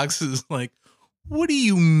the box is like, what do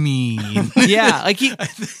you mean? yeah, like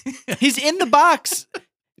he's in the box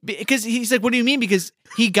because he's like, what do you mean? Because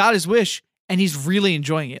he got his wish and he's really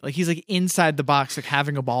enjoying it. Like he's like inside the box, like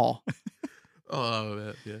having a ball. Oh,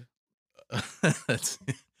 man, yeah. That's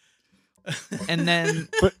And then,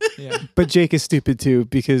 But yeah. but Jake is stupid too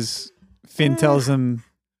because Finn tells him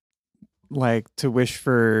like to wish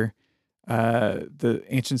for the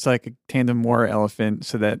ancient psychic tandem war elephant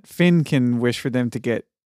so that Finn can wish for them to get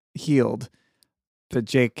healed. But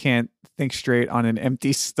Jake can't think straight on an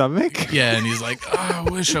empty stomach. Yeah, and he's like, oh, I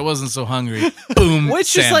wish I wasn't so hungry. Boom.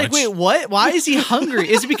 Which is sandwich. like, wait, what? Why is he hungry?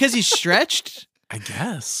 Is it because he's stretched? I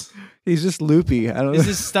guess. He's just loopy. I don't Is know.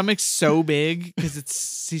 his stomach so big because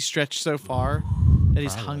he's stretched so far that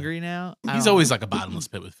he's Probably. hungry now? I He's don't always know. like a bottomless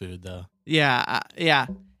pit with food, though. Yeah, yeah.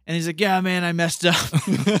 And he's like, yeah, man, I messed up.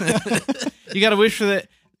 You got to wish for the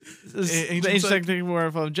Ancient technique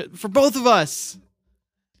war for both of us.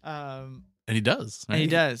 And he does. And he right?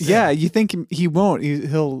 does. Yeah, you think he won't.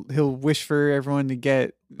 He'll wish for everyone to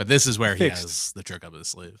get But this is where Fixed. he has the trick up his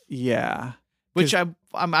sleeve. yeah. Which I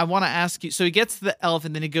want to ask you. So he gets the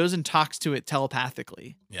elephant, then he goes and talks to it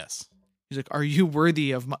telepathically. Yes. He's like, "Are you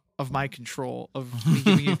worthy of my control? Of me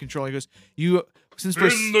giving you control?" He goes, "You since we're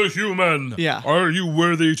the human. Yeah. Are you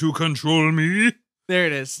worthy to control me? there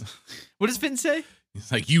it is." What does Finn say?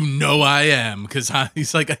 He's like, you know I am, because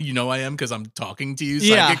he's like, you know I am because I'm talking to you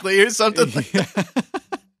Yeah. psychically or something. Like that.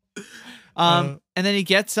 And then he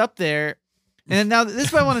gets up there, and then now this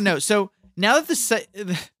is what I want to know. So now that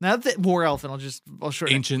the war elephant, I'll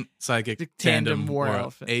shorten it. Ancient psychic Tandem tandem war war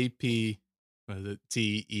elephant. AP. What is it?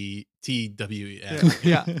 TETWE.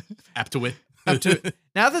 Yeah. Aptuit. Aptuit.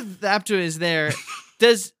 Now that the Aptuit is there,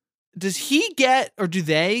 does he get, or do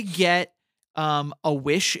they get a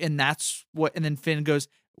wish, and that's what, and then Finn goes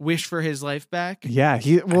wish for his life back? Yeah, I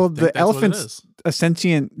think the that's what it elephant's is. a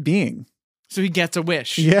sentient being. So he gets a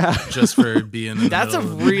wish. Yeah. Just for being. In the That's a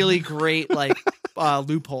middle of- really great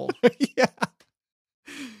loophole. Yeah.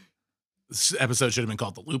 This episode should have been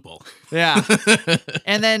called the loophole. Yeah.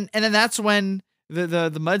 And then that's when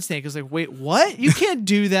the mud snake is like, wait, what? You can't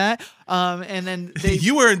do that. And then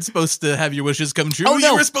You weren't supposed to have your wishes come true. Oh,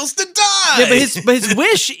 no. You were supposed to die. yeah, but his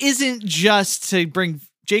wish isn't just to bring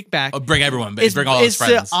Jake back. Bring everyone back. It's, Bring all his it's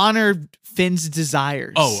friends. to honor Finn's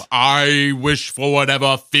desires. Oh, I wish for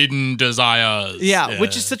whatever Finn desires. yeah,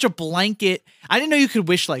 which is such a blanket. I didn't know you could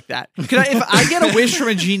wish like that. If I get a wish from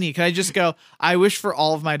a genie, can I just go, I wish for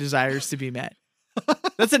all of my desires to be met?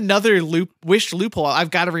 That's another wish loophole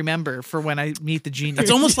I've got to remember for when I meet the genie.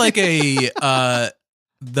 It's almost like the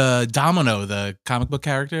Domino, the comic book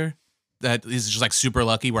character that is just like super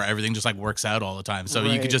lucky, where everything just like works out all the time. So you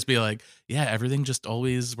Right. could just be like, yeah, everything just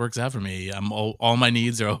always works out for me. I'm all my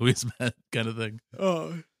needs are always met, kind of thing.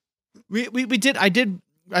 Oh, we did. I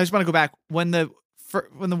just want to go back when the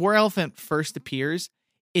war elephant first appears.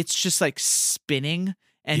 It's just like spinning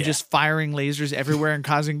and Yeah. just firing lasers everywhere and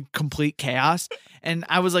causing complete chaos. And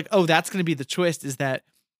I was like, oh, that's going to be the twist, is that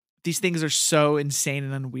these things are so insane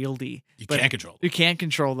and unwieldy. You But can't control. You can't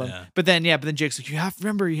control them. Yeah. But then Jake's like, you have to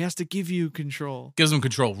remember, he has to give you control. Gives them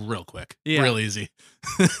control real quick, Yeah. real easy.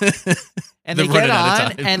 And They're they get running out of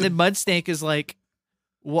on, time. and the mud snake is like,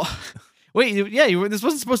 what? Wait, yeah, this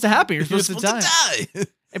wasn't supposed to happen. You're You're supposed, to die.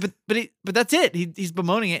 But that's it. He's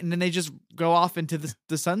bemoaning it, and then they just go off into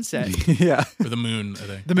the sunset. Yeah. Or the moon, I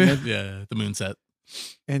think. The moon. Yeah, the moon set.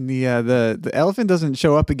 And the elephant doesn't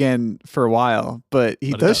show up again for a while, but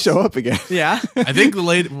he But it does does. show up again. Yeah. I think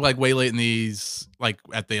way late in these, like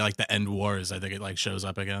at the end wars, I think it like shows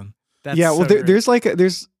up again. That's Yeah, well, so great.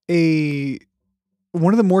 there's a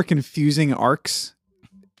one of the more confusing arcs.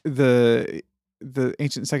 The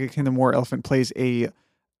Ancient Psychic Kingdom War elephant plays a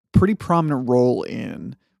pretty prominent role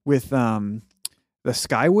in with the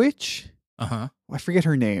Sky Witch. Uh-huh. I forget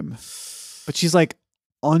her name, but she's like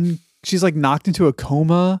knocked into a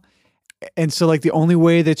coma, and so like the only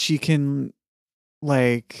way that she can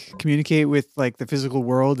like communicate with like the physical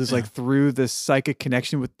world is like through the psychic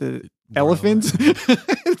connection with the elephant.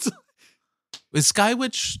 It's Is Sky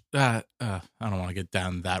Witch? I don't want to get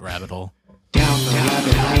down that rabbit hole. Down the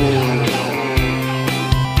rabbit hole.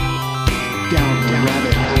 Down the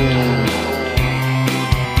rabbit hole.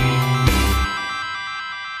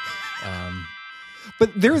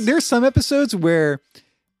 But there's some episodes where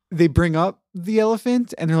they bring up the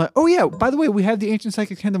elephant and they're like, oh yeah, by the way, we have the Ancient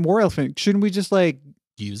Psychic Kingdom War elephant. Shouldn't we just like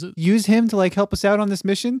Use it. use him to like help us out on this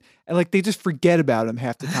mission? And like they just forget about him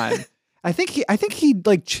half the time. I think he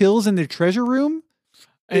like chills in their treasure room.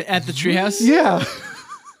 At the treehouse. Yeah.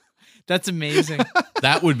 That's amazing.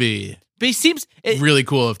 That would be But he seems really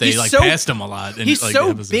cool if they he's like so- passed him a lot. And, he's like, so the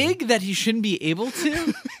episode. big that he shouldn't be able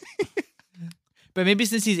to. But maybe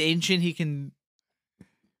since he's ancient, he can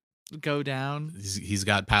go down. He's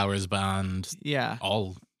got powers beyond Yeah.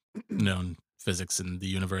 all known physics in the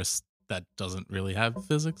universe that doesn't really have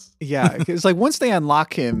physics. Yeah. It's like once they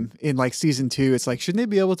unlock him in like season 2, it's like, shouldn't they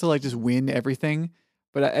be able to like just win everything?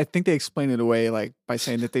 But I think they explain it away like by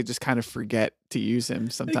saying that they just kind of forget to use him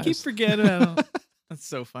I sometimes. keep forgetting about him. That's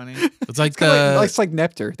so funny. It's like It's like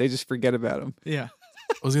Neptune. They just forget about him. Yeah.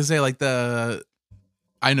 I was gonna say like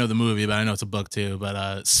I know the movie, but I know it's a book too.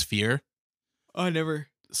 But Sphere. Oh, I never.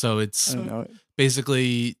 So I it's don't know.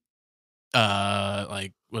 basically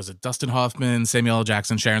like was it Dustin Hoffman, Samuel L.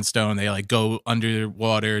 Jackson, Sharon Stone? They like go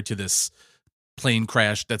underwater to this plane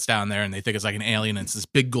crash that's down there, and they think it's like an alien. And it's this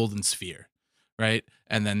big golden sphere, right?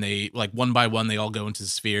 And then they like one by one they all go into the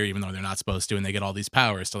sphere, even though they're not supposed to, and they get all these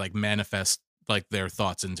powers to like manifest like their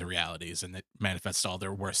thoughts into realities, and it manifests all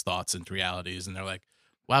their worst thoughts into realities. And they're like,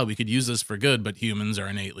 wow, we could use this for good, but humans are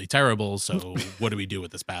innately terrible. So what do we do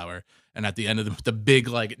with this power? And at the end of the big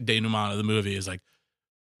like denouement of the movie is like,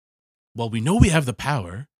 well, we know we have the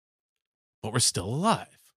power, but we're still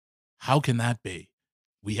alive. How can that be?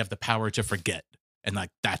 We have the power to forget. And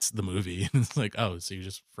like, that's the movie. And it's like, oh, so you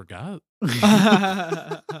just forgot?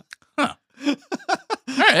 All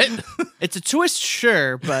right. It's a twist,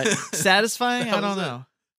 sure, but satisfying? I That don't was it. know.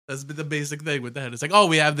 That's been the basic thing with that. It's like, oh,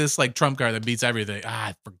 we have this like trump card that beats everything.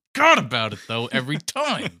 I forgot about it though every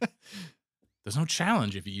time. There's no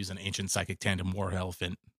challenge if you use an ancient psychic tandem war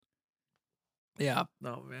elephant. Yeah.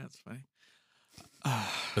 Oh, man, that's funny.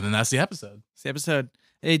 But then that's the episode. It's the episode.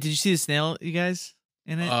 Hey, did you see the snail, you guys?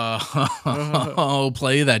 in it. Oh,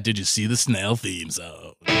 play that Did You See the Snail theme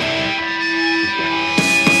song.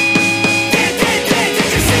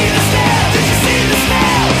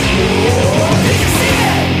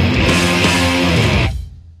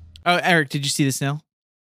 Oh, Eric, did you see the snail?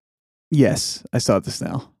 Yes, I saw the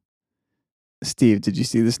snail. Steve, did you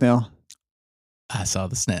see the snail? I saw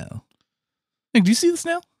the snail. Nick, do you see the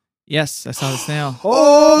snail? Yes, I saw the snail.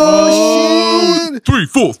 Oh, shit! 3,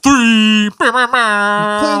 4, 3.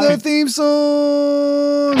 Play the theme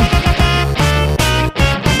song!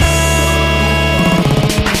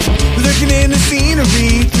 Looking in the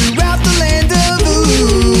scenery throughout the land of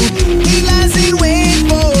Ooh. He lies in wait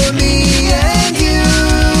for me and you.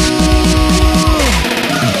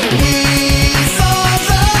 We saw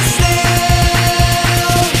the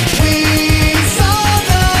snail. We saw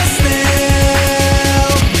the snail.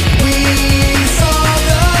 We saw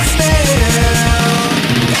the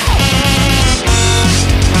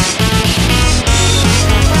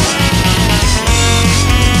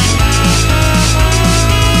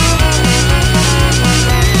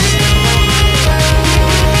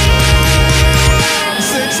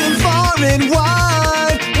Searching far and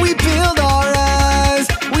wide, we build our eyes.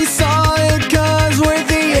 We saw it 'cause we're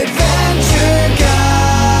the adventure guys.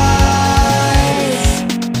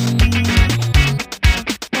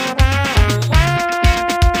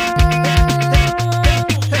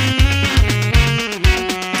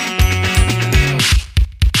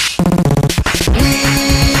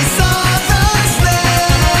 We saw the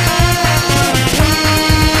snail. We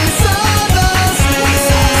saw the snail. We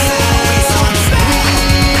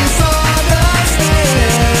saw the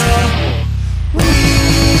snail. We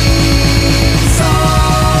saw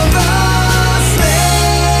the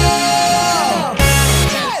snail.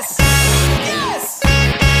 Yes.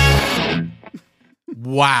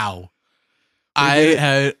 Wow. did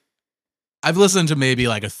it. I've listened to maybe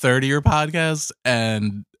like a third of your podcast,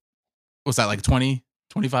 and what's that, like 20,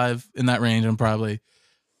 25 in that range?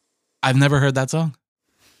 I've never heard that song.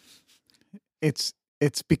 It's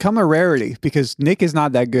become a rarity because Nick is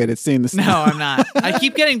not that good at seeing the snail. No, I'm not. I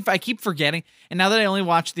keep forgetting. And now that I only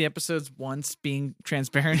watched the episodes once, being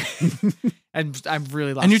transparent, I'm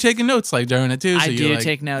really lost. And you're taking notes like during it too. So I you're do like,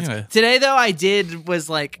 take notes. yeah. Today, though,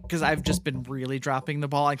 because I've just been really dropping the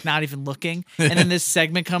ball, like not even looking. And then this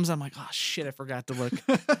segment comes, I'm like, oh shit, I forgot to look.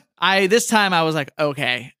 This time I was like,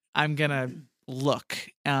 okay, I'm gonna look.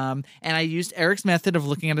 And I used Eric's method of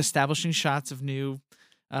looking at establishing shots of new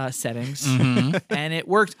settings, Mhm. and it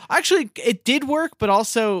worked. Actually, it did work, but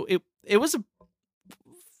also it was a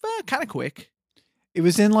kind of quick. It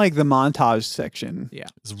was in like the montage section. Yeah.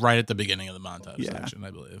 It's right at the beginning of the montage Yeah. section,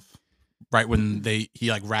 I believe. Right when he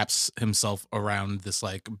like wraps himself around this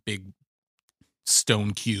like big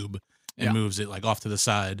stone cube and Yeah. moves it like off to the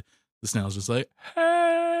side. The snail's just like,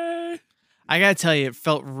 hey. I gotta tell you, it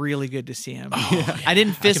felt really good to see him. Oh, yeah. I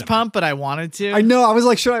didn't fist can pump, but I wanted to. I know. I was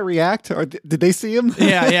like, should I react? Or did they see him?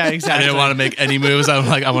 Yeah, I exactly. didn't want to make any moves. I'm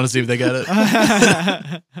like, I want to see if they get it.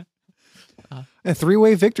 A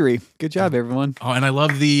 3-way victory. Good job, everyone. Oh, and I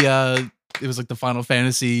love the it was like the Final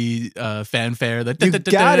Fantasy fanfare. That You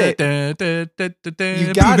got it.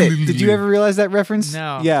 You got it. Did you ever realize that reference?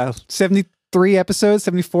 No. Yeah. 73 episodes,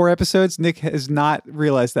 74 episodes. Nick has not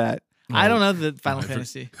realized that. I don't know the Final I for-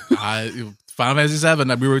 Fantasy. Final Fantasy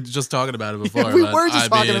 7. We were just talking about it before. we but were just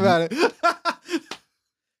talking about it.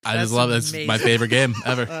 I That's just love it. It's my amazing. favorite game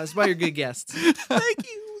ever. That's why you're good guests. Thank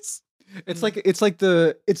you.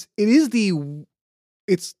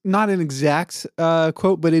 It's not an exact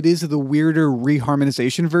quote, but it is the weirder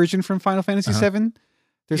reharmonization version from Final Fantasy Uh-huh. VII.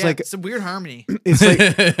 There's Yeah, like it's a weird harmony. it's like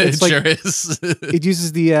it like- sure is. it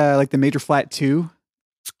uses the like the major flat 2.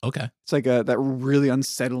 Okay. It's like that really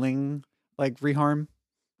unsettling like reharm.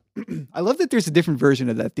 I love that there's a different version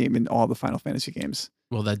of that theme in all the Final Fantasy games.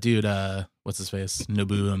 Well, that dude, what's his face?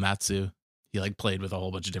 Nobuo Uematsu. He like played with a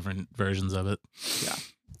whole bunch of different versions of it. Yeah.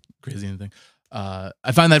 Crazy thing.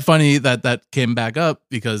 I find that funny that came back up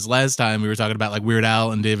because last time we were talking about like Weird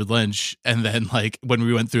Al and David Lynch, and then like when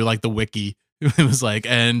we went through like the wiki, it was like,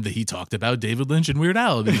 and he talked about David Lynch and Weird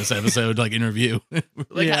Al in this episode like interview. We're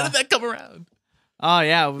like, Yeah. how did that come around? Oh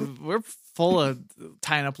yeah, we're full of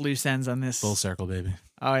tying up loose ends on this. Full circle, baby.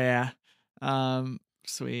 Oh yeah,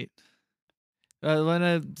 sweet.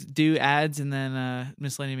 Wanna do ads and then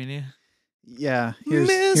miscellaneous media? Yeah,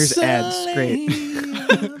 here's ads. Great.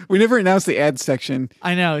 We never announced the ads section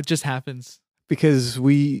I know it just happens. because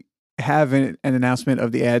we have an announcement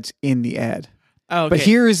of the ads in the ad. Oh, okay. But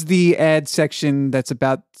here is the ad section that's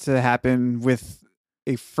about to happen with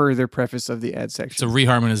a further preface of the ad It's a section.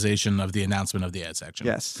 reharmonization of the announcement of the ad section.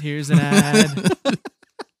 Yes. Here's an ad.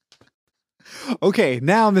 Okay,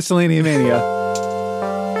 now Miscellanea Mania.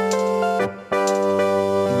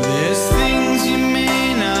 There's things you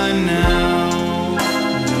may not know.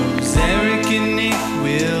 Those Eric and Nick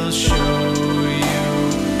will show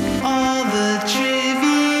you all the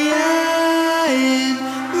trivia in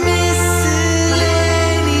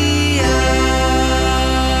Miscellanea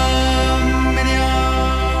Mania.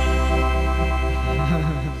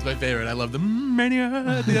 It's my favorite. I love the mania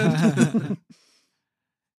at the end.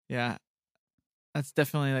 Yeah. That's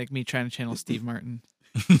definitely like me trying to channel Steve Martin.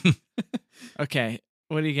 Okay.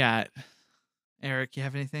 What do you got? Eric, you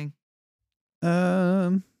have anything?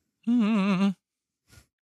 Um,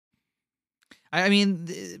 I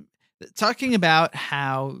mean, talking about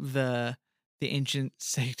how the ancient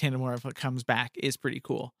Tandemorph comes back is pretty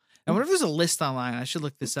cool. I wonder if there's a list online. I should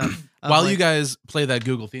look this up. While you guys play that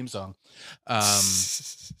Google theme song, I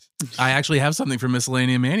actually have something for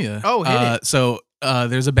Miscellanea Mania. Oh, hit it. So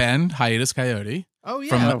there's a band, Hiatus Coyote, oh yeah,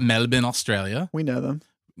 from Melbourne, Australia. we know them.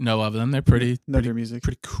 Know of them. They're pretty Know their music.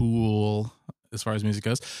 pretty cool as far as music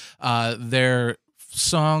goes. Their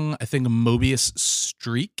song, I think Mobius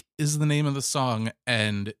Streak is the name of the song,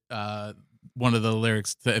 and one of the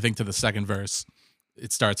lyrics, I think to the second verse,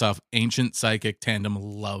 it starts off, ancient psychic tandem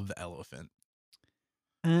love elephant.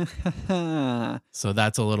 So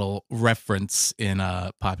that's a little reference in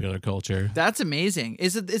popular culture. that's amazing.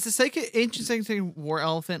 Is the ancient psychic war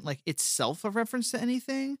elephant like itself a reference to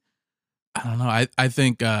anything? I don't know. I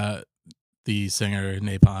think the singer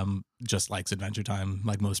Napalm just likes Adventure Time,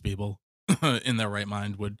 like most people in their right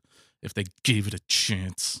mind would if they gave it a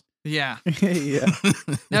chance. Yeah. Yeah.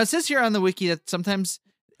 Now it says here on the wiki that sometimes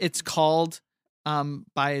it's called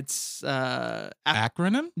by its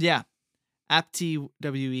Acronym? yeah,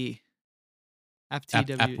 APTWE.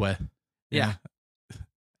 APTWE. Aptwe. Yeah.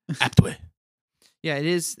 Aptwe. Yeah, it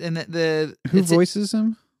is, and the Who it's voices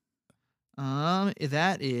him?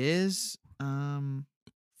 that is Finn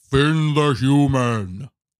the Human.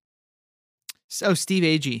 Steve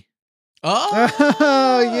Agee,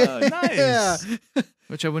 Oh, yeah. Nice.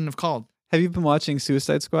 which I wouldn't have called. Have you been watching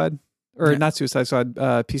Suicide Squad? Or Yeah. not Suicide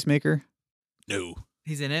Squad, Peacemaker? No.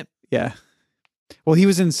 He's in it. Yeah. Well, he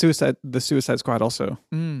was in the Suicide Squad also,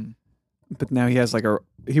 Mm. but now he has like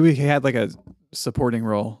he had like a supporting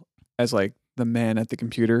role as like the man at the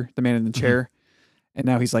computer, the man in the chair, and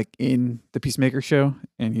now he's like in the Peacemaker show,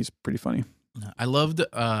 and he's pretty funny. I loved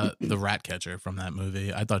the rat catcher from that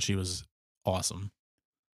movie. I thought she was awesome.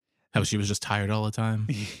 How she was just tired all the time.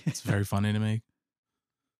 It's very funny to me.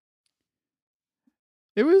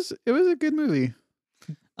 It was a good movie.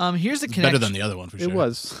 Here's a It's connection. better than the other one for sure. It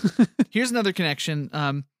was. Here's another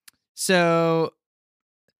connection. So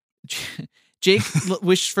Jake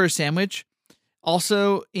wished for a sandwich.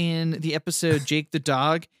 Also, in the episode Jake the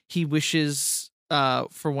Dog, he wishes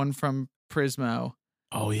for one from Prismo.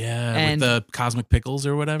 Oh yeah, And- with the cosmic pickles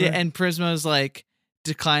or whatever. Yeah, and Prismo's like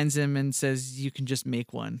declines him and says, "You can just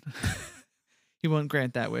make one." He won't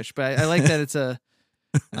grant that wish, but I like that it's a,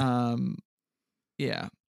 yeah,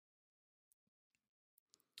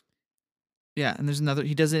 yeah. And there's another.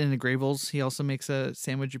 He does it in a Gravel's. He also makes a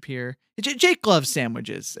sandwich appear. Jake loves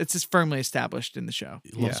sandwiches. It's just firmly established in the show.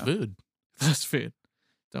 He loves Yeah. food. Loves food,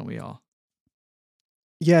 don't we all?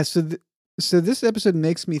 Yeah, so this episode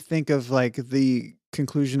makes me think of like the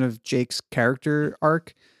conclusion of Jake's character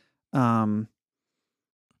arc. How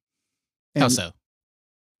and so?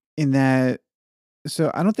 in that,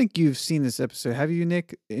 so I don't think you've seen this episode, have you,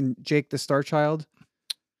 Nick? In Jake the Star Child,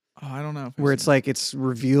 Oh, I don't know. if I've where it's seen like it's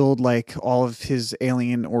revealed like all of his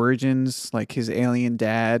alien origins, like his alien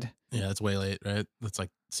dad. Yeah, it's way late, right? That's like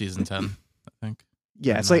season 10, I think.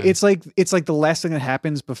 Yeah, it's Nine. like the last thing that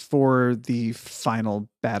happens before the final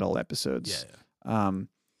battle episodes. Yeah.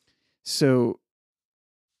 So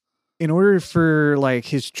in order for like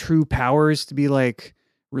his true powers to be like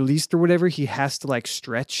released or whatever, he has to like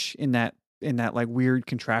stretch in that like weird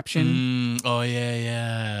contraption. Oh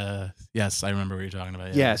yeah. Yes, I remember what you're talking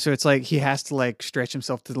about. Yeah, so it's like he has to like stretch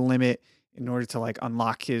himself to the limit in order to like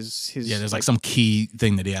unlock his Yeah, there's like some key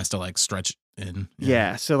thing that he has to like stretch in.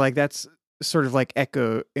 yeah. So like that's sort of like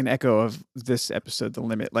echo of this episode, The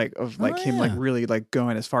Limit, like of like him like yeah. really like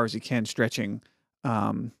going as far as he can, stretching.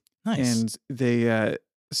 Nice. And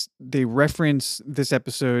they reference this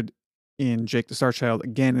episode in Jake the Star Child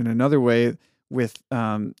again in another way with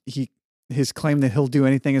his claim that he'll do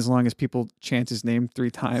anything as long as people chant his name 3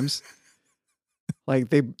 times. Like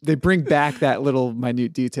they bring back that little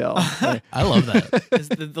minute detail. Like, I love that. Is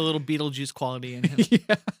the little Beetlejuice quality in him.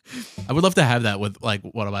 yeah. I would love to have that with like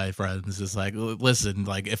one of my friends. It's like, listen,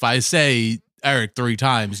 like if I say Eric 3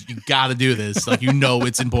 times, you got to do this. Like, you know,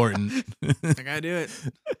 it's important. I gotta do it.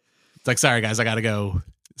 It's like, sorry guys, I gotta go.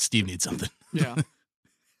 Steve needs something. Yeah.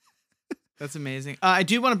 That's amazing. I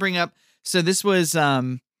do want to bring up, so this was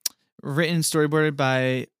written and storyboarded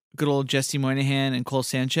by good old Jesse Moynihan and Cole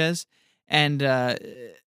Sanchez. And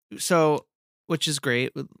so, which is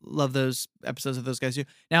great. Love those episodes of those guys too.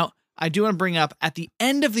 Now, I do want to bring up at the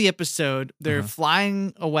end of the episode, they're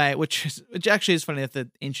flying away, which actually is funny that the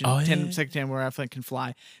ancient second Ten where I can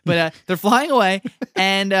fly. But they're flying away,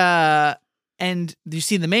 and you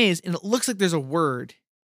see the maze, and it looks like there's a word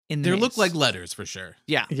in the There maze. look like letters for sure.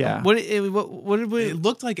 Yeah. Yeah. What did we? It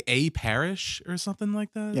looked like a parish or something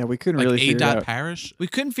like that. Yeah, we couldn't like really a figure it dot out. parish. We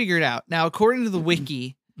couldn't figure it out. Now, according to the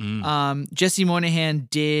wiki, Jesse Moynihan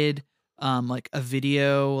did like a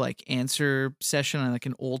video like answer session on like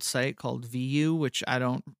an old site called VU, which I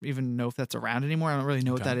don't even know if that's around anymore. I don't really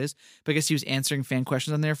know what that is. But I guess he was answering fan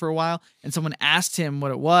questions on there for a while, and someone asked him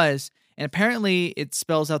what it was, and apparently it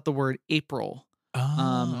spells out the word April.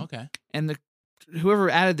 Okay. And whoever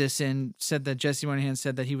added this in said that Jesse Moynihan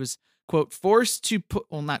said that he was, quote, forced to put,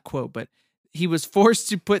 well, not quote, but he was forced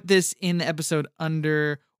to put this in the episode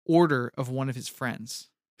under order of one of his friends.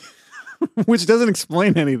 Which doesn't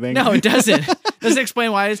explain anything. No, it doesn't. Doesn't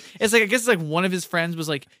explain why. It's like, I guess it's like one of his friends was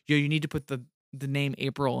like, yo, you need to put the name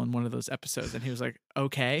April in one of those episodes. And he was like,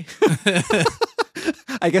 okay.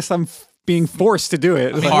 I guess I'm being forced to do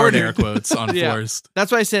it. Hard air quotes on Yeah. forced.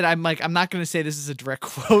 That's why I said, I'm not going to say this is a direct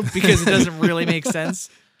quote because it doesn't really make sense.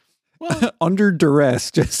 Under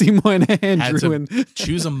duress, Jesse Moynihan Had drew to in.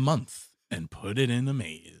 choose a month and put it in the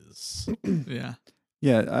maze. Yeah.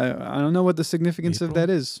 Yeah, I don't know what the significance of April?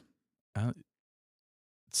 that is.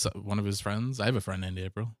 So one of his friends. I have a friend named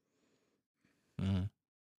April. No.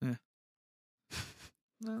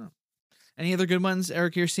 Any other good ones,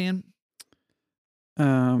 Eric, you're seeing?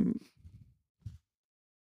 Oh,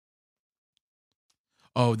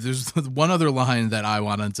 there's one other line that I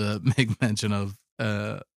wanted to make mention of.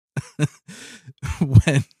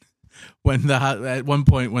 When at one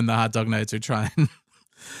point when the Hot Dog Knights are trying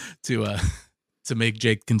to make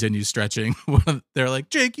Jake continue stretching, they're like,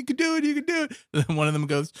 Jake, you can do it, you can do it. And then one of them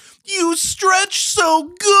goes, you stretch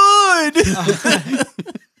so good.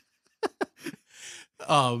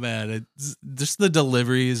 Oh man, it's just the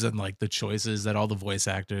deliveries and like the choices that all the voice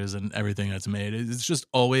actors and everything that's made. It's just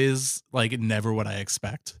always like never what I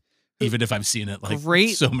expect, even if I've seen it like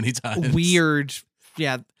Great, so many times. Weird.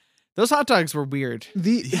 Yeah. Those hot dogs were weird.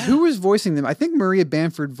 Who was voicing them? I think Maria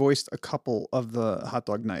Bamford voiced a couple of the Hot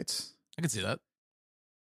Dog Knights. I can see that.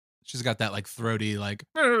 She's got that like throaty like,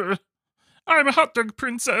 I'm a hot dog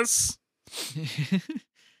princess.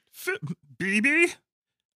 BB,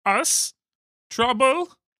 us, trouble,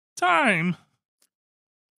 time.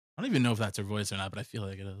 I don't even know if that's her voice or not, but I feel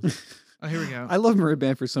like it is. Oh, here we go. I love Maria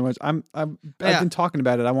Bamford so much. I've been talking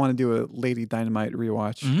about it. I want to do a Lady Dynamite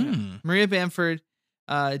rewatch. Maria Bamford,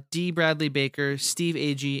 D. Bradley Baker, Steve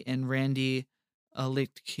Agee, and Randy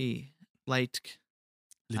Leitke. Litke?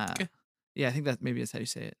 Yeah, I think that maybe that's how you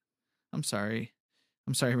say it. I'm sorry,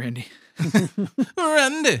 Randy.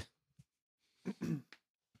 Randy.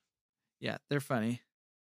 Yeah, they're funny.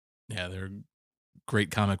 Yeah, they're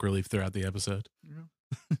great comic relief throughout the episode.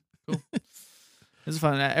 Cool. This is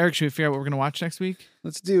fun. Eric, should we figure out what we're gonna watch next week?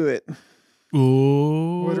 Let's do it.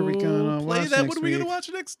 Ooh. What are we gonna play watch that? next What are we gonna week? watch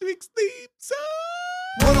next week's theme song?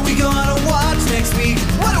 What are we gonna watch next week?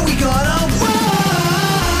 What are we gonna watch?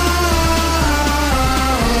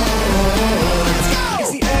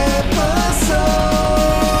 It's the episode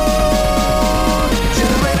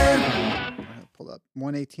generator. Pulled up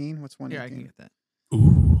 118. What's Here, I can 118? get that.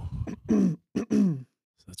 Ooh. So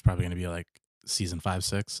that's probably gonna be like season 5,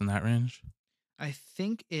 6 in that range. I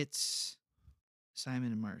think it's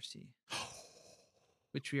Simon and Marcy,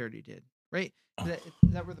 which we already did, right? Is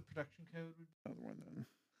that where the production code?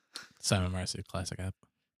 Simon Marcy, classic app.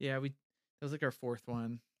 Yeah, that was like our fourth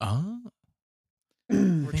one. Oh.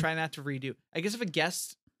 We're trying not to redo. I guess if a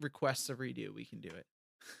guest requests a redo, we can do it.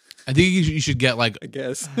 I think you should get like I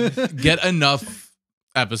guess. get enough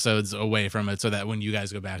episodes away from it so that when you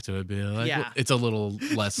guys go back to it, be like, Yeah. it's a little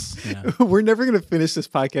less. Yeah. We're never gonna finish this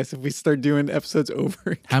podcast if we start doing episodes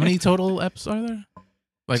over. Again. How many total episodes are there?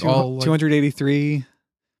 Like all like, 283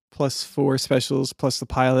 plus 4 specials plus the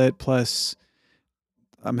pilot plus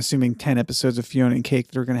I'm assuming 10 episodes of Fiona and Cake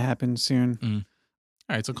that are going to happen soon.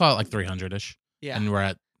 All right, so call it like 300-ish. Yeah. And we're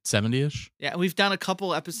at 70-ish. Yeah, and we've done a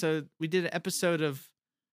couple episodes. We did an episode of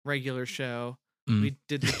regular show. We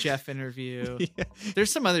did the Jeff interview. Yeah.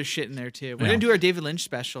 There's some other shit in there too. We're Yeah. gonna do our David Lynch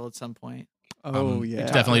special at some point. Oh yeah.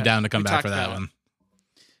 Definitely down to come We back for talked that about it. one.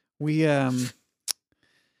 We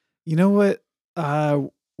you know what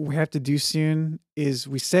we have to do soon is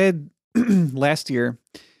we said last year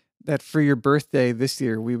that for your birthday this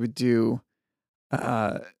year we would do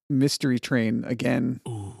Mystery Train again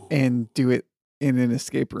Ooh. and do it in an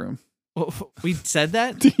escape room. We said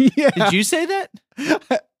that? Yeah. Did you say that?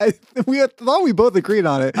 We thought we both agreed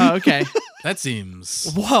on it. Oh, okay. That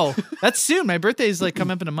seems Whoa, that's soon. My birthday is like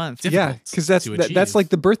coming up in a month. Yeah, difficult because that's to that's achieve. like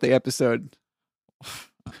the birthday episode.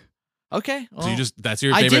 Okay. So well, you just that's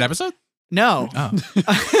your I favorite did- episode? no. Oh.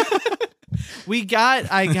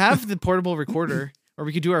 I have the portable recorder, or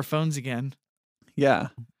we could do our phones again. Yeah,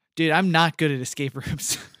 Dude, I'm not good at escape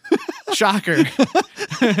rooms. Shocker.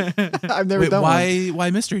 I've never Wait, done one why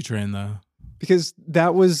Mystery Train though? because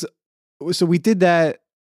that was so we did that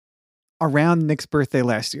around Nick's birthday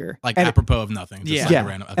last year. Like and apropos of nothing. Just Yeah. like yeah, a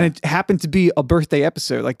random, and it happened to be a birthday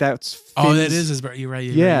episode. Like that's oh, that Finn's- is his birthday. You're right.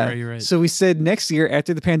 You're right. So we said next year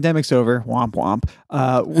after the pandemic's over, womp womp.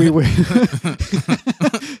 We would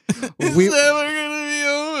It's we never gonna be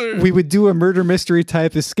over. we would do a murder mystery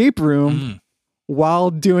type escape room Mm.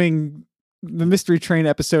 while doing the Mystery Train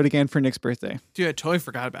episode again for Nick's birthday. Dude, I totally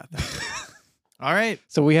forgot about that. All right.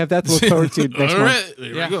 So we have that to look forward to next All month. right,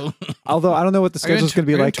 there Yeah. we go. Although I don't know what the Are you on schedule's going to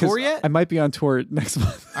be are you on like. 'cause tour yet? I might be on tour next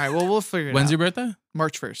month. All right. Well, we'll figure it When's out. your birthday?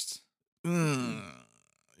 March 1st.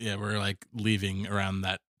 Yeah, we're like leaving around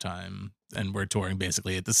that time, and we're touring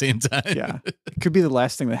basically at the same time. Yeah, it could be the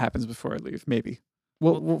last thing that happens before I leave. Maybe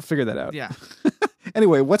we'll figure that out. Yeah.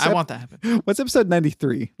 Anyway, what's I want that to happen. what's episode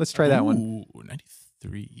 93? Let's try that one. Ooh,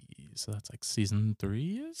 93. So that's like season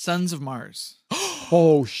 3. Sons of Mars,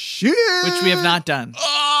 Oh shit! which we have not done.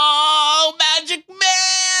 Oh, Magic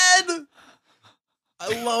Man!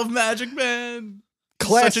 I love Magic Man.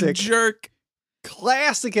 Such a Classic. jerk.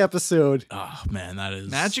 Classic episode. Oh man, that is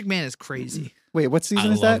Magic Man is crazy. Wait, what I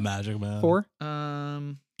season is love that? Magic Man. 4?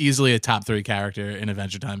 Easily a top 3 character in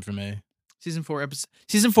Adventure Time for me. Season 4,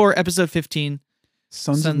 episode 15.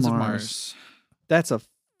 Sons of Mars. That's a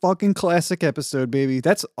fucking classic episode, baby.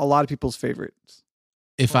 That's a lot of people's favorites.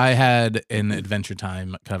 If I had an Adventure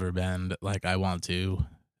Time cover band like I want to,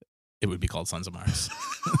 it would be called Sons of Mars.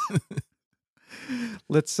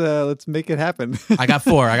 Let's make it happen. I got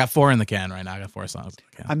 4. I got 4 in the can right now. I got 4 songs in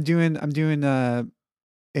the can. I'm doing a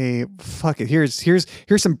fuck it. Here's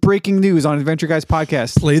some breaking news on Adventure Guys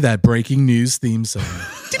podcast. Play that breaking news theme song.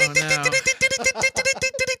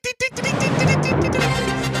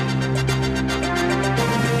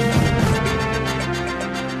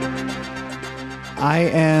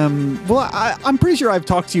 I'm pretty sure I've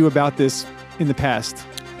talked to you about this in the past.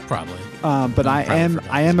 Probably. But I Probably am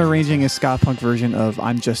forgot. arranging a ska punk version of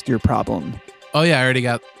 "I'm Just Your Problem." Oh yeah, I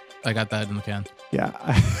got that in the can. Yeah,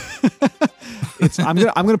 I'm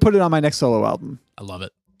gonna put it on my next solo album. I love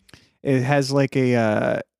it. It has like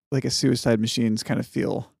a Suicide Machines kind of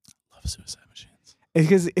feel. Love Suicide Machines.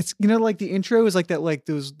 Because it's like the intro is like that, like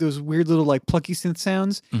those weird little like plucky synth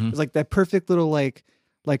sounds. Mhm. It's like that perfect little like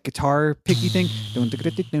guitar picky thing. Yeah, I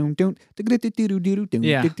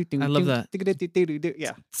love that.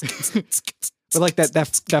 Yeah, but like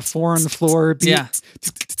that 4 on the floor beat. Yeah.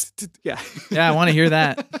 Yeah, Yeah, I want to hear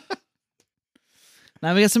that.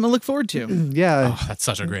 Now we got something to look forward to. yeah. Oh, that's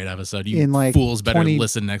such a great episode. You In, like, fools better 20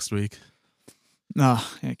 listen next week. Oh,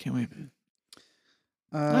 yeah, I can't wait.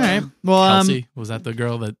 All right. Well, Kelsey, was that the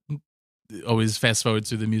girl that always fast forwards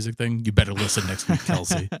through the music thing? You better listen next week,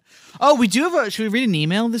 Kelsey. oh, we do have should we read an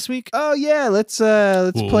email this week? Oh yeah, let's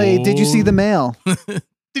play. Did you see the mail? Did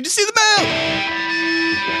you see the mail?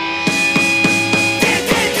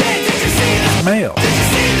 Mail.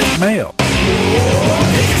 Mail.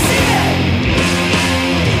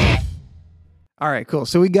 All right, cool.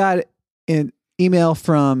 So we got an email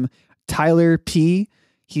from Tyler P.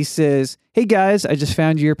 He says, "Hey guys, I just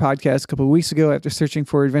found your podcast a couple of weeks ago after searching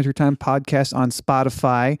for Adventure Time podcast on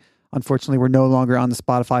Spotify. Unfortunately, we're no longer on the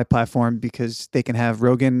Spotify platform because they can have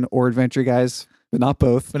Rogan or Adventure Guys, but not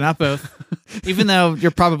both. But not both. Even though you're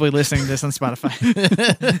probably listening to this on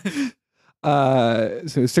Spotify.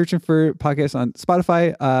 So searching for podcasts on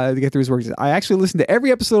Spotify to get through his work. I actually listened to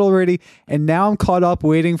every episode already, and now I'm caught up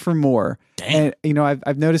waiting for more. Dang. And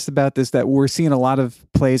I've noticed about this that we're seeing a lot of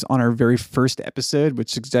plays on our very first episode, which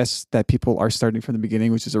suggests that people are starting from the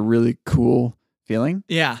beginning, which is a really cool feeling.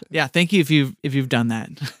 Yeah. Yeah. Thank you if you've done that.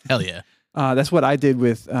 Hell yeah. That's what I did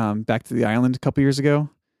with Back to the Island a couple years ago.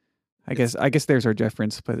 I guess there's our Jeff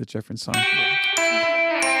Prince. Play the Jeff Prince song.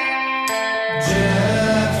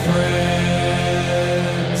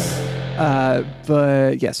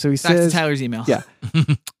 But yeah, so he Back to says, Tyler's email. Yeah.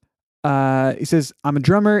 He says, I'm a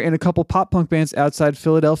drummer in a couple pop punk bands outside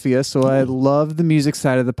Philadelphia, so I love the music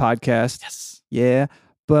side of the podcast. Yes. Yeah.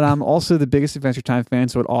 But I'm also the biggest Adventure Time fan,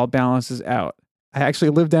 so it all balances out. I actually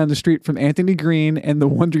live down the street from Anthony Green, and the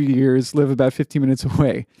Wonder Years live about 15 minutes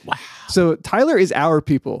away. Wow. So Tyler is our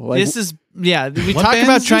people. Like, This is we What talk about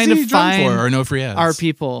bands trying does to he drum find for, or no free ads? our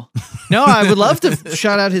people. No, I would love to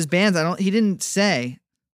shout out his bands. He didn't say.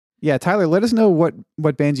 yeah, Tyler, let us know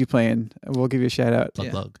what bands you play in. And we'll give you a shout out. Plug,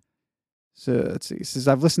 Yeah. plug. So let's see. He says,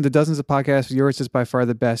 I've listened to dozens of podcasts. Yours is by far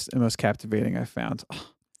the best and most captivating I've found.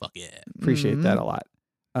 Fuck yeah. Appreciate Mhm. that a lot.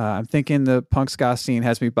 I'm thinking the punk ska scene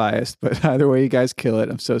has me biased, but either way, you guys kill it.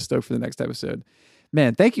 I'm so stoked for the next episode.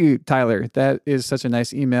 Man, thank you, Tyler. That is such a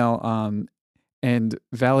nice email and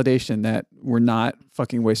validation that we're not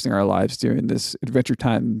fucking wasting our lives doing this Adventure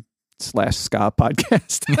Time / ska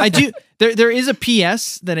podcast. I do. There is a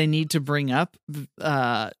PS that I need to bring up.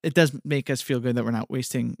 It does make us feel good that we're not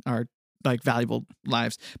wasting our like valuable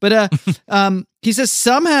lives. But he says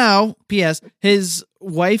somehow PS his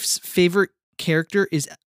wife's favorite character is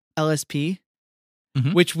LSP,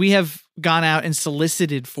 Mhm. which we have gone out and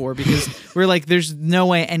solicited for because we're like, there's no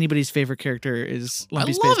way anybody's favorite character is Lumpy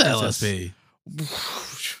I Space love Princess. LSP.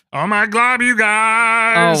 Oh my god, you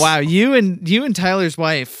guys! Oh wow, you and Tyler's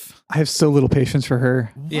wife. I have so little patience for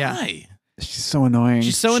her. Yeah. Why? She's so annoying.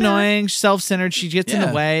 She's so Sure. annoying, self-centered. She gets in the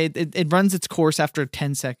Yeah. way. It runs its course after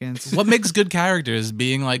 10 seconds. What makes good characters?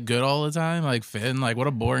 Being like good all the time, like Finn. Like what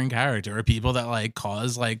a boring character. Or people that like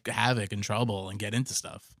cause like havoc and trouble and get into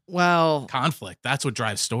stuff. Well, Conflict. That's what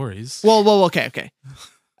drives stories. okay.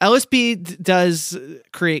 LSP does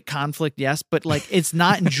create conflict, yes, but like it's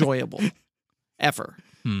not enjoyable ever.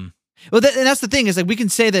 Hmm. Well, and that's the thing is like we can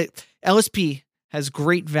say that LSP has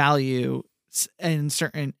great value in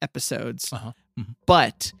certain episodes, Uh-huh. Mhm.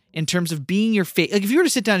 but in terms of being your favorite, like if you were to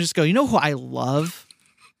sit down and just go, you know who I love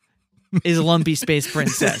is Lumpy Space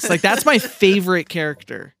Princess. Like that's my favorite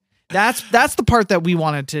character. That's the part that we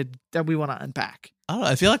want to unpack. I don't know.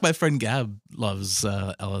 I feel like my friend Gab loves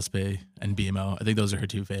LSP and BMO. I think those are her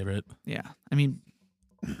two favorite. Yeah, I mean,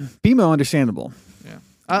 BMO, understandable.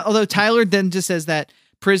 although Tyler then just says that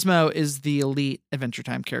Prismo is the elite Adventure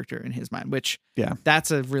Time character in his mind, which Yeah.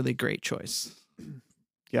 that's a really great choice.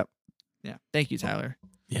 Yep. Yeah. Thank you, Tyler.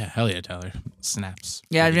 Yeah, hell yeah, Tyler. Snaps.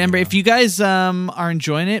 Yeah, remember if you guys are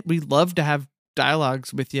enjoying it, we'd love to have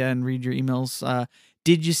dialogues with you and read your emails.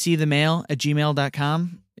 Did you see the mail at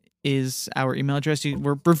gmail.com is our email address.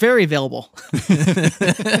 We're very available.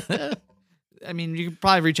 I mean, you can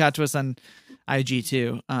probably reach out to us on IG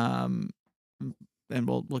too. And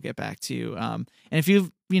we'll get back to you. And if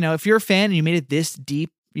if you're a fan and you made it this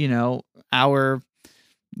deep, hour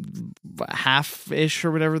half-ish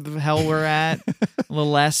or whatever the hell we're at, a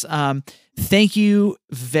little less. Thank you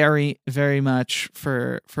very, very much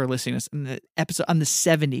for listening to us in the episode on the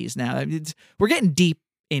 70s now. We're getting deep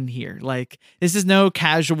in here. Like this is no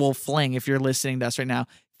casual fling if you're listening to us right now.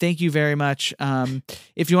 Thank you very much.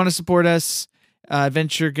 If you want to support us,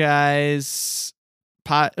 Adventure Guys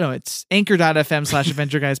it's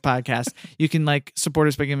anchor.fm/Adventure Guys podcast. You can support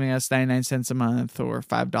us by giving us 99 cents a month or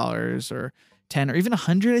 $5 or 10 or even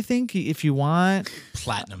 100, I think, if you want.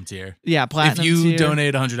 Platinum tier. Yeah, platinum If you tier.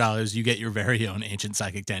 donate $100, you get your very own ancient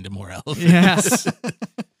psychic tandem Morel. Yes.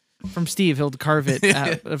 From Steve, he'll carve it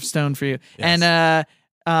out of stone for you. Yes.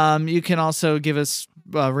 And you can also give us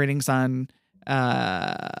ratings on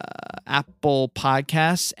Apple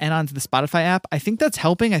Podcasts and onto the Spotify app. I think that's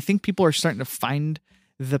helping. I think people are starting to find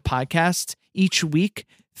the podcast each week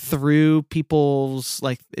through people's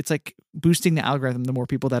it's like boosting the algorithm. The more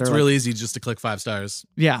people that It's are really easy just to click 5 stars.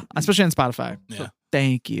 yeah, especially on Spotify. So Yeah.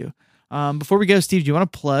 thank you. Before we go, Steve, do you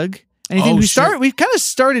want to plug anything? Oh, sure. We kind of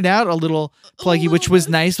started out a little pluggy, which was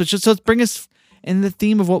nice. Which just so let's bring us in the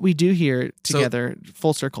theme of what we do here together,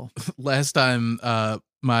 full circle. Last time,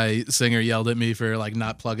 my singer yelled at me for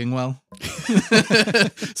not plugging well.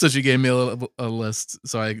 So she gave me a list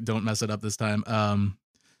so I don't mess it up this time.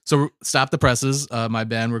 So Stop the Presses, my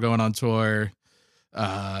band, we're going on tour.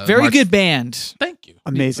 Very March- good band. Thank you.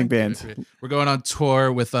 Amazing Thank you. band. We're going on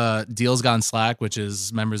tour with Deals Gone Slack, which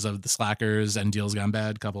is members of the Slackers and Deals Gone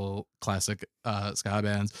Bad, couple classic ska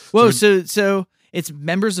bands. Whoa, So so it's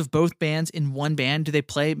members of both bands in one band. Do they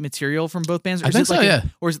play material from both bands? Or I is think it so, like yeah.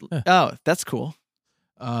 Or is, Yeah. Oh, that's cool.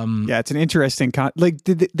 Yeah, it's an interesting they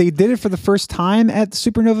did it for the first time at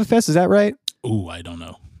Supernova Fest. Is that right? ooh, I don't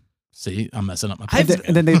know. See, I'm messing up my And, plans.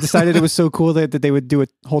 and then they decided it was so cool that they would do a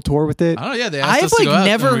whole tour with it. I don't know. Yeah, they asked I've us to go out, and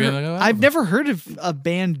never, we're gonna go out. I've never heard of a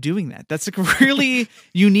band doing that. That's a really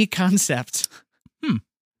unique concept.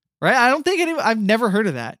 Right? I don't think I've never heard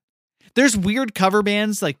of that. There's weird cover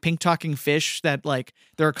bands like Pink Talking Fish that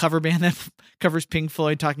they're a cover band that covers Pink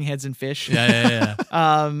Floyd, Talking Heads, and Fish. Yeah.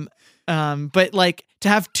 But like to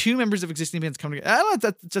have two members of existing bands come together, I don't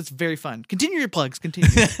know, that's very fun. Continue your plugs. Continue.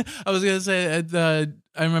 I was gonna say,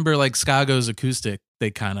 I remember like Skago's Acoustic.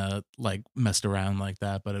 They kind of like messed around like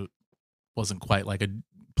that, but it wasn't quite like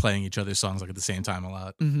playing each other's songs like at the same time a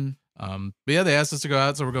lot. Mm-hmm. But yeah, they asked us to go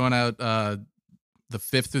out, so we're going out the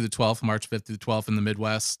 5th through the 12th, March 5th through the 12th in the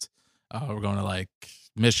Midwest. We're going to like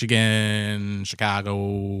Michigan,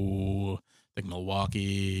 Chicago, I think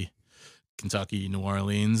Milwaukee, Kentucky, New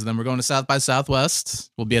Orleans. And then we're going to South by Southwest.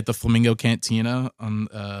 We'll be at the Flamingo Cantina on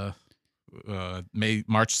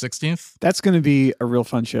March 16th. That's going to be a real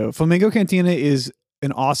fun show. Flamingo Cantina is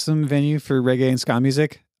an awesome venue for reggae and ska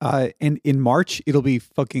music. And in March, it'll be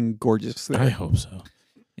fucking gorgeous there. I hope so.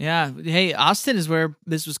 Yeah. Hey, Austin is where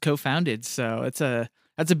this was co-founded, so that's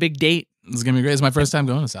a big date. It's gonna be great. It's my first time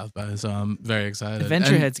going to South by, so I'm very excited.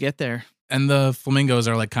 Adventure heads get there. And the flamingos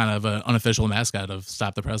are like kind of an unofficial mascot of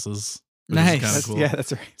Stop the Presses. Nice. Kind of cool. Yeah,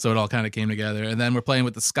 that's right. So it all kind of came together. And then we're playing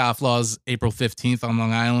with the Scofflaws April 15th on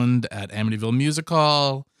Long Island at Amityville Music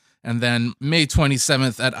Hall. And then May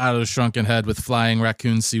 27th at Otto's Shrunken Head with Flying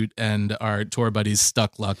Raccoon Suit and our tour buddies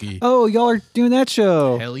Stuck Lucky. Oh, y'all are doing that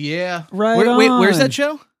show. Hell yeah. Right Wait, on. where's that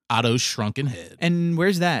show? Otto's Shrunken Head. And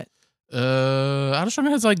where's that? Otto's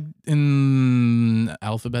Shrunken Head's like in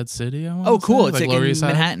Alphabet City. I Oh, cool. Say. It's like Lower in East Side.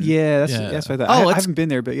 Manhattan. Yeah, Yeah. that's right. Oh, I haven't been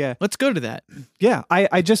there, but yeah. Let's go to that. Yeah,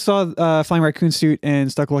 I just saw Flying Raccoon Suit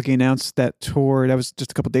and Stuck Lucky announce that tour. That was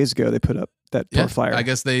just a couple days ago. They put up that tour flyer. I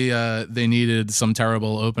guess they needed some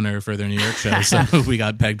terrible opener for their New York show, so we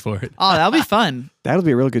got pegged for it. Oh, that'll be fun. That'll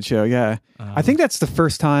be a real good show. Yeah, I think that's the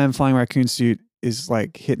first time Flying Raccoon Suit is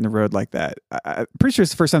like hitting the road like that. I'm pretty sure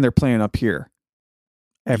it's the first time they're playing up here,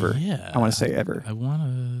 ever. Yeah, I want to say ever. I want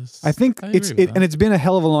to. I think and it's been a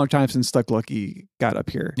hell of a long time since Stuck Lucky got up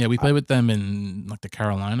here. Yeah, we played with them in like the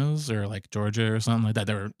Carolinas or like Georgia or something like that.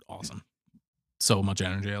 They were awesome. So much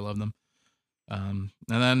energy. I love them. And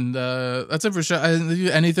then that's it for show.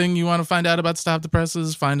 Anything you want to find out about Stop the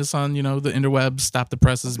Presses, find us on, the interwebs, Stop the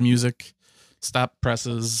Presses Music, Stop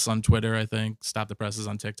Presses on Twitter, I think, Stop the Presses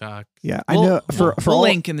on TikTok. Yeah, I know for we'll all,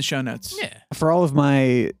 link in the show notes. Yeah. for all of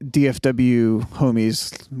my DFW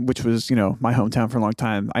homies, which was, my hometown for a long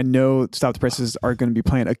time, I know Stop the Presses are going to be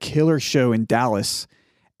playing a killer show in Dallas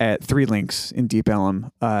at Three Links in Deep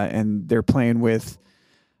Ellum. And they're playing with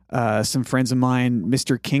some friends of mine.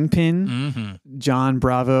 Mr. Kingpin, Mm-hmm. John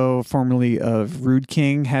Bravo, formerly of Rude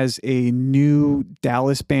King, has a new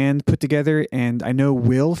Dallas band put together. And I know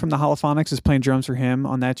Will from the Holophonics is playing drums for him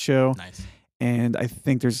on that show. Nice. And I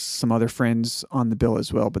think there's some other friends on the bill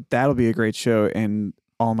as well. But that'll be a great show. And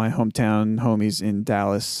all my hometown homies in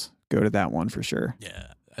Dallas go to that one for sure.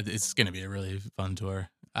 Yeah. It's going to be a really fun tour,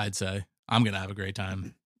 I'd say. I'm going to have a great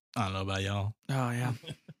time. I don't know about y'all. Oh yeah.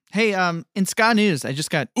 Hey, in ska news, I just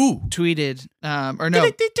got tweeted,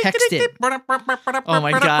 texted. Oh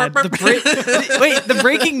my god! The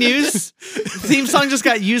breaking news theme song just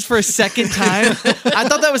got used for a second time. I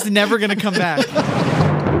thought that was never gonna come back. Oh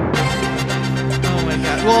my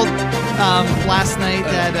god! Well, last night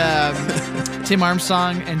that Tim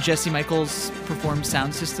Armstrong and Jesse Michaels performed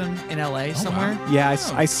Sound System in LA somewhere. Wow. Yeah,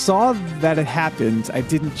 I saw that it happened. I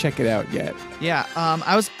didn't check it out yet. Yeah,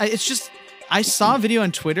 I saw a video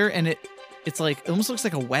on Twitter and it's like, it almost looks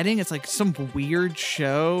like a wedding. It's like some weird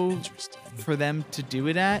show for them to do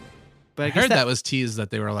it at. But I guess heard that was teased that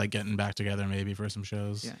they were like getting back together maybe for some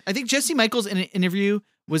shows. Yeah. I think Jesse Michaels in an interview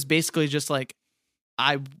was basically just like,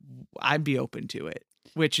 I'd be open to it,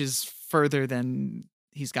 which is further than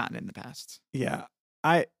he's gotten in the past. Yeah,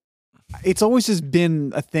 it's always just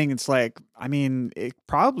been a thing. It's like, I mean, it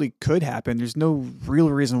probably could happen. There's no real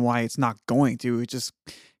reason why it's not going to. It just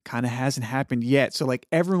kind of hasn't happened yet. So like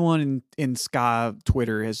everyone in ska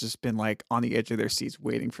Twitter has just been like on the edge of their seats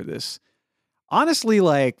waiting for this. Honestly,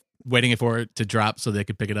 like waiting for it to drop so they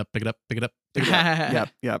could pick it up.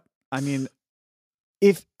 Yep. I mean,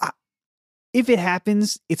 if it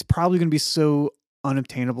happens, it's probably going to be so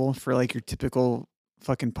unobtainable for like your typical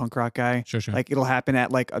fucking punk rock guy. Sure. Like it'll happen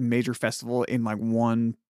at like a major festival in like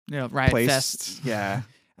one Riot place. Fest. Yeah.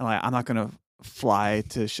 And like I'm not going to fly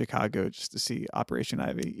to Chicago just to see Operation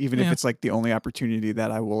Ivy, even if it's like the only opportunity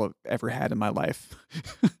that I will have ever had in my life.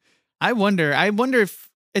 I wonder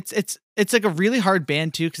if it's like a really hard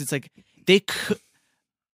band too, because it's like they could,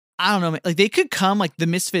 I don't know, like they could come, like the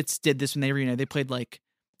Misfits did this when they were, they played like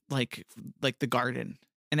the Garden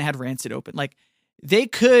and they had Rancid open. Like they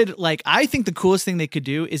could, like, I think the coolest thing they could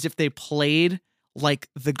do is if they played like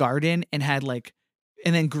the Garden and had like,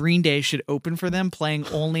 and then Green Day should open for them, playing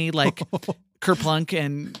only like Kerplunk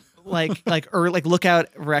and like Lookout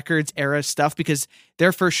Records era stuff, because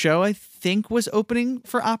their first show I think was opening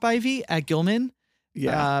for Op Ivy at Gilman.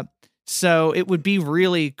 Yeah. So it would be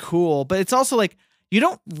really cool. But it's also like, you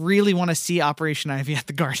don't really want to see Operation Ivy at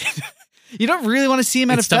the Garden. You don't really want to see him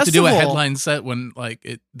at It's a tough festival. to do a headline set when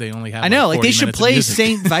like they only have. I know, like 40 they should minutes of play music.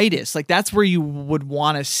 St. Vitus. Like that's where you would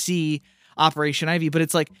want to see Operation Ivy. But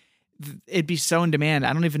it's like it'd be so in demand.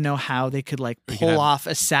 I don't even know how they could like Or you could pull have- off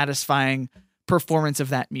a satisfying performance of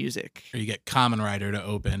that music. Or you get Common Rider to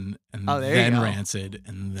open, and Oh, there you then go. Rancid,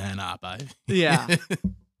 and then Op Ivy. Yeah.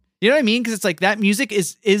 You know what I mean? Because it's like that music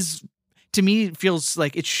is to me feels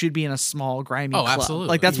like it should be in a small grimy Oh, club. absolutely.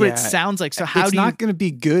 Like that's what Yeah. it sounds like. So how it's do not going to be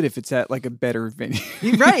good if it's at like a better venue.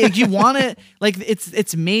 you right? Like you want to like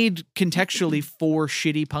it's made contextually for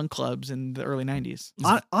shitty punk clubs in the early 90s.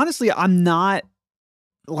 Honestly, I'm not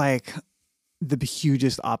like the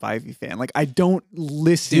hugest Op Ivy fan. Like I don't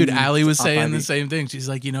listen. Dude, Allie to was Op saying Ivy. the same thing. She's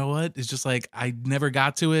like, you know what? It's just like I never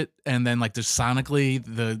got to it, and then like just sonically,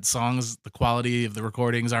 the songs, the quality of the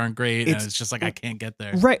recordings aren't great, and It's- it's just like I can't get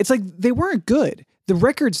there. Right. It's like they weren't good. The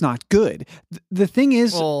record's not good. The thing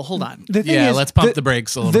is, Well, hold on. the thing Yeah, is, let's pump the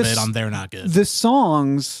brakes a little the bit s- on "They're Not Good." the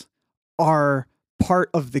songs are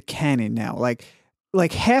part of the canon now. Like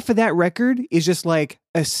half of that record is just like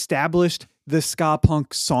established the ska punk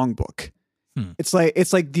songbook. Hmm. It's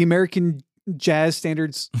like the American jazz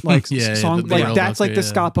standards like Yeah, song the like real that's book, like the yeah.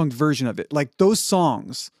 ska punk version of it. Like those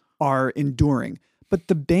songs are enduring. But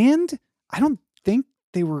the band, I don't think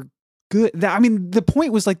they were good. I mean, the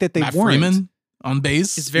point was like that they Matt weren't. Freeman on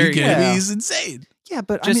bass. It's very You kidding good. me? He's insane. Yeah,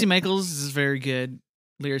 but Jesse I mean, Michaels is very good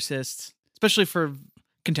lyricist, especially for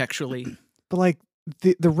contextually. but like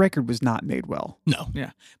the record was not made well. No,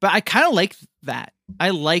 But I kind of like that.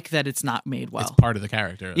 I like that it's not made well. it's part of the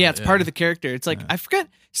character. Yeah, it's part of the character. It's like Yeah. I forget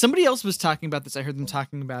somebody else was talking about this. I heard them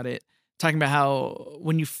talking about how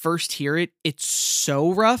when you first hear it, it's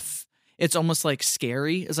so rough. It's almost like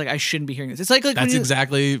scary. It's like I shouldn't be hearing this. It's like when That's you,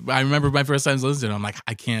 exactly. I remember my first time listening to it. I'm like,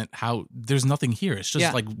 I can't. How? There's nothing here. It's just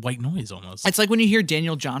Yeah. like white noise almost. It's like when you hear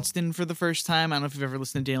Daniel Johnston for the first time. I don't know if you've ever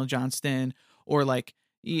listened to Daniel Johnston or like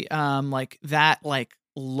that like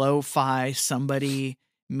lo-fi somebody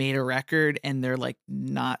made a record and they're like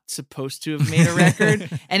not supposed to have made a record.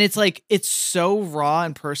 And it's like it's so raw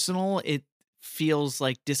and personal. It feels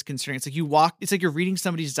like disconcerting. It's like it's like you're reading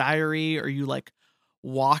somebody's diary or you like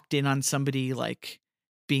walked in on somebody like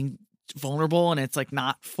being vulnerable and it's like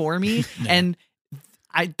not for me. Yeah. And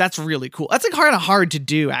that's really cool. That's like kind of hard to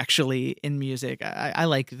do actually in music. I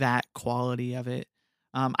like that quality of it.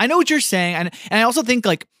 I know what you're saying. And I also think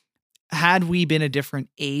like, had we been a different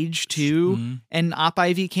age too, Mhm. and Op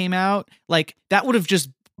Ivy came out, like that would have just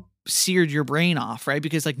seared your brain off, right?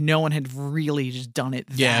 Because like no one had really just done it.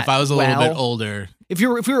 Yeah, that if I was a little well. bit older, If we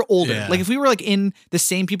were older, Yeah. like if we were like in the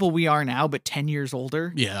same people we are now, but 10 years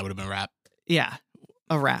older, yeah, that would have been a rap. yeah,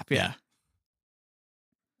 a rap, yeah. Yeah.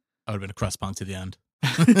 I would have been a crust punk to the end.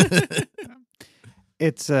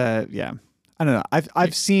 It's yeah. I don't know.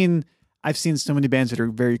 I've seen so many bands that are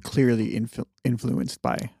very clearly influenced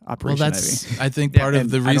by Well, Operation Ivy. that's I think Yeah, part of and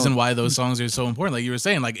the I reason don't- why those songs are so important. Like you were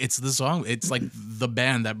saying, like it's the song. It's like the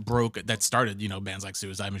band that started, bands like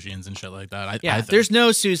Suicide Machines and shit like that. I think. There's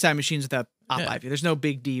no Suicide Machines without Op Yeah. Ivy. There's no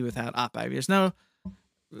Big D without Op Ivy. There's no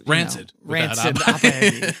Rancid. without Rancid Op- Op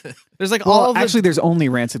Ivy. There's like Well, all of the actually, there's only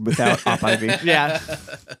Rancid without Op Ivy. yeah,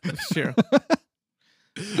 it's true.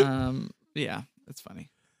 Yeah, that's funny.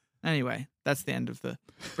 Anyway, that's the end of the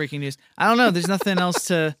breaking news. I don't know. There's nothing else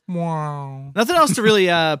to really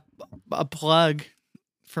plug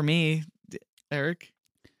for me, Eric.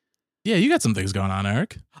 Yeah, you got some things going on,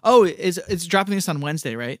 Eric. Oh, it's dropping this on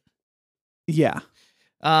Wednesday, right? Yeah.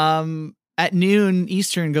 At noon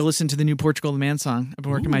Eastern, go listen to the new Portugal the Man song. I've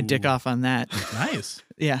been working my dick Ooh. off on that. Nice.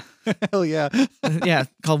 Yeah, Hell yeah. yeah,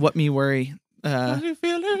 called "What Me Worry." You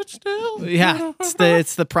feel it still? Yeah,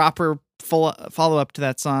 it's the proper follow up to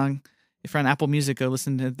that song. If you're on Apple Music, go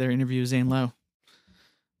listen to their interview with Zane Lowe.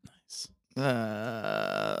 Nice.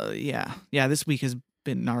 Yeah. This week has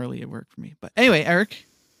been gnarly at work for me. But anyway, Eric.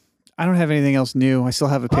 I don't have anything else new. I still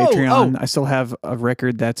have a Oh, Patreon. I still have a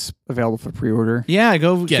record that's available for pre-order. Yeah,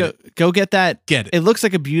 go get that. Get it. It looks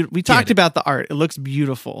like a beautiful. We talked it. about the art. It looks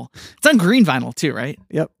beautiful. It's on green vinyl too, right?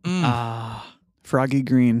 Yep. Ah, Froggy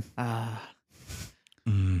Green.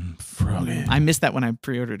 Froggy. I missed that when I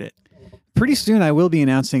pre-ordered it. Pretty soon, I will be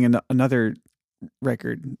announcing another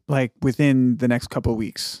record, like within the next couple of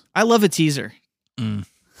weeks. I love a teaser. Mm.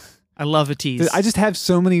 I love a tease. I just have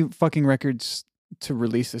so many fucking records to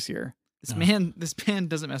release this year. this band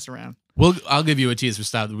doesn't mess around. I'll give you a tease for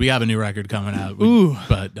stuff. We have a new record coming out. Ooh.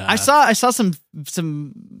 But I saw some of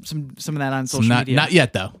that on social media. Not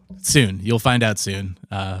yet though. Soon. You'll find out soon.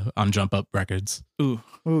 On Jump Up Records. Ooh,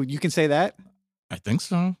 Oh, you can say that? I think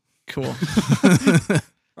so. cool.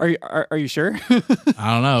 All Are you sure? I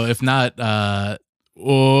don't know. If not,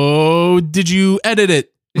 did you edit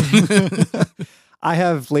it? I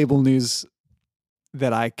have label news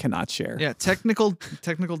that I cannot share. Yeah, technical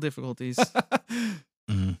difficulties.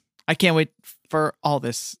 Mhm. I can't wait for all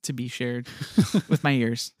this to be shared with my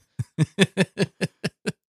ears.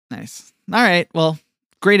 Nice. All right. Well,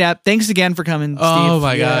 great app. Thanks again for coming, Steve. Oh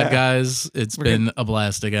my Yeah. God, guys. It's We're been a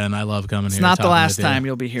blast again. I love coming It's here. not the talking last with you. time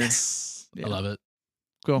you'll be here. Yes. Yeah. I love it.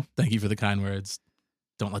 Cool. Thank you for the kind words.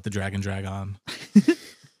 Don't let the dragon drag on.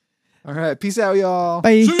 All right. Peace out, y'all.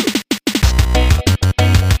 Bye.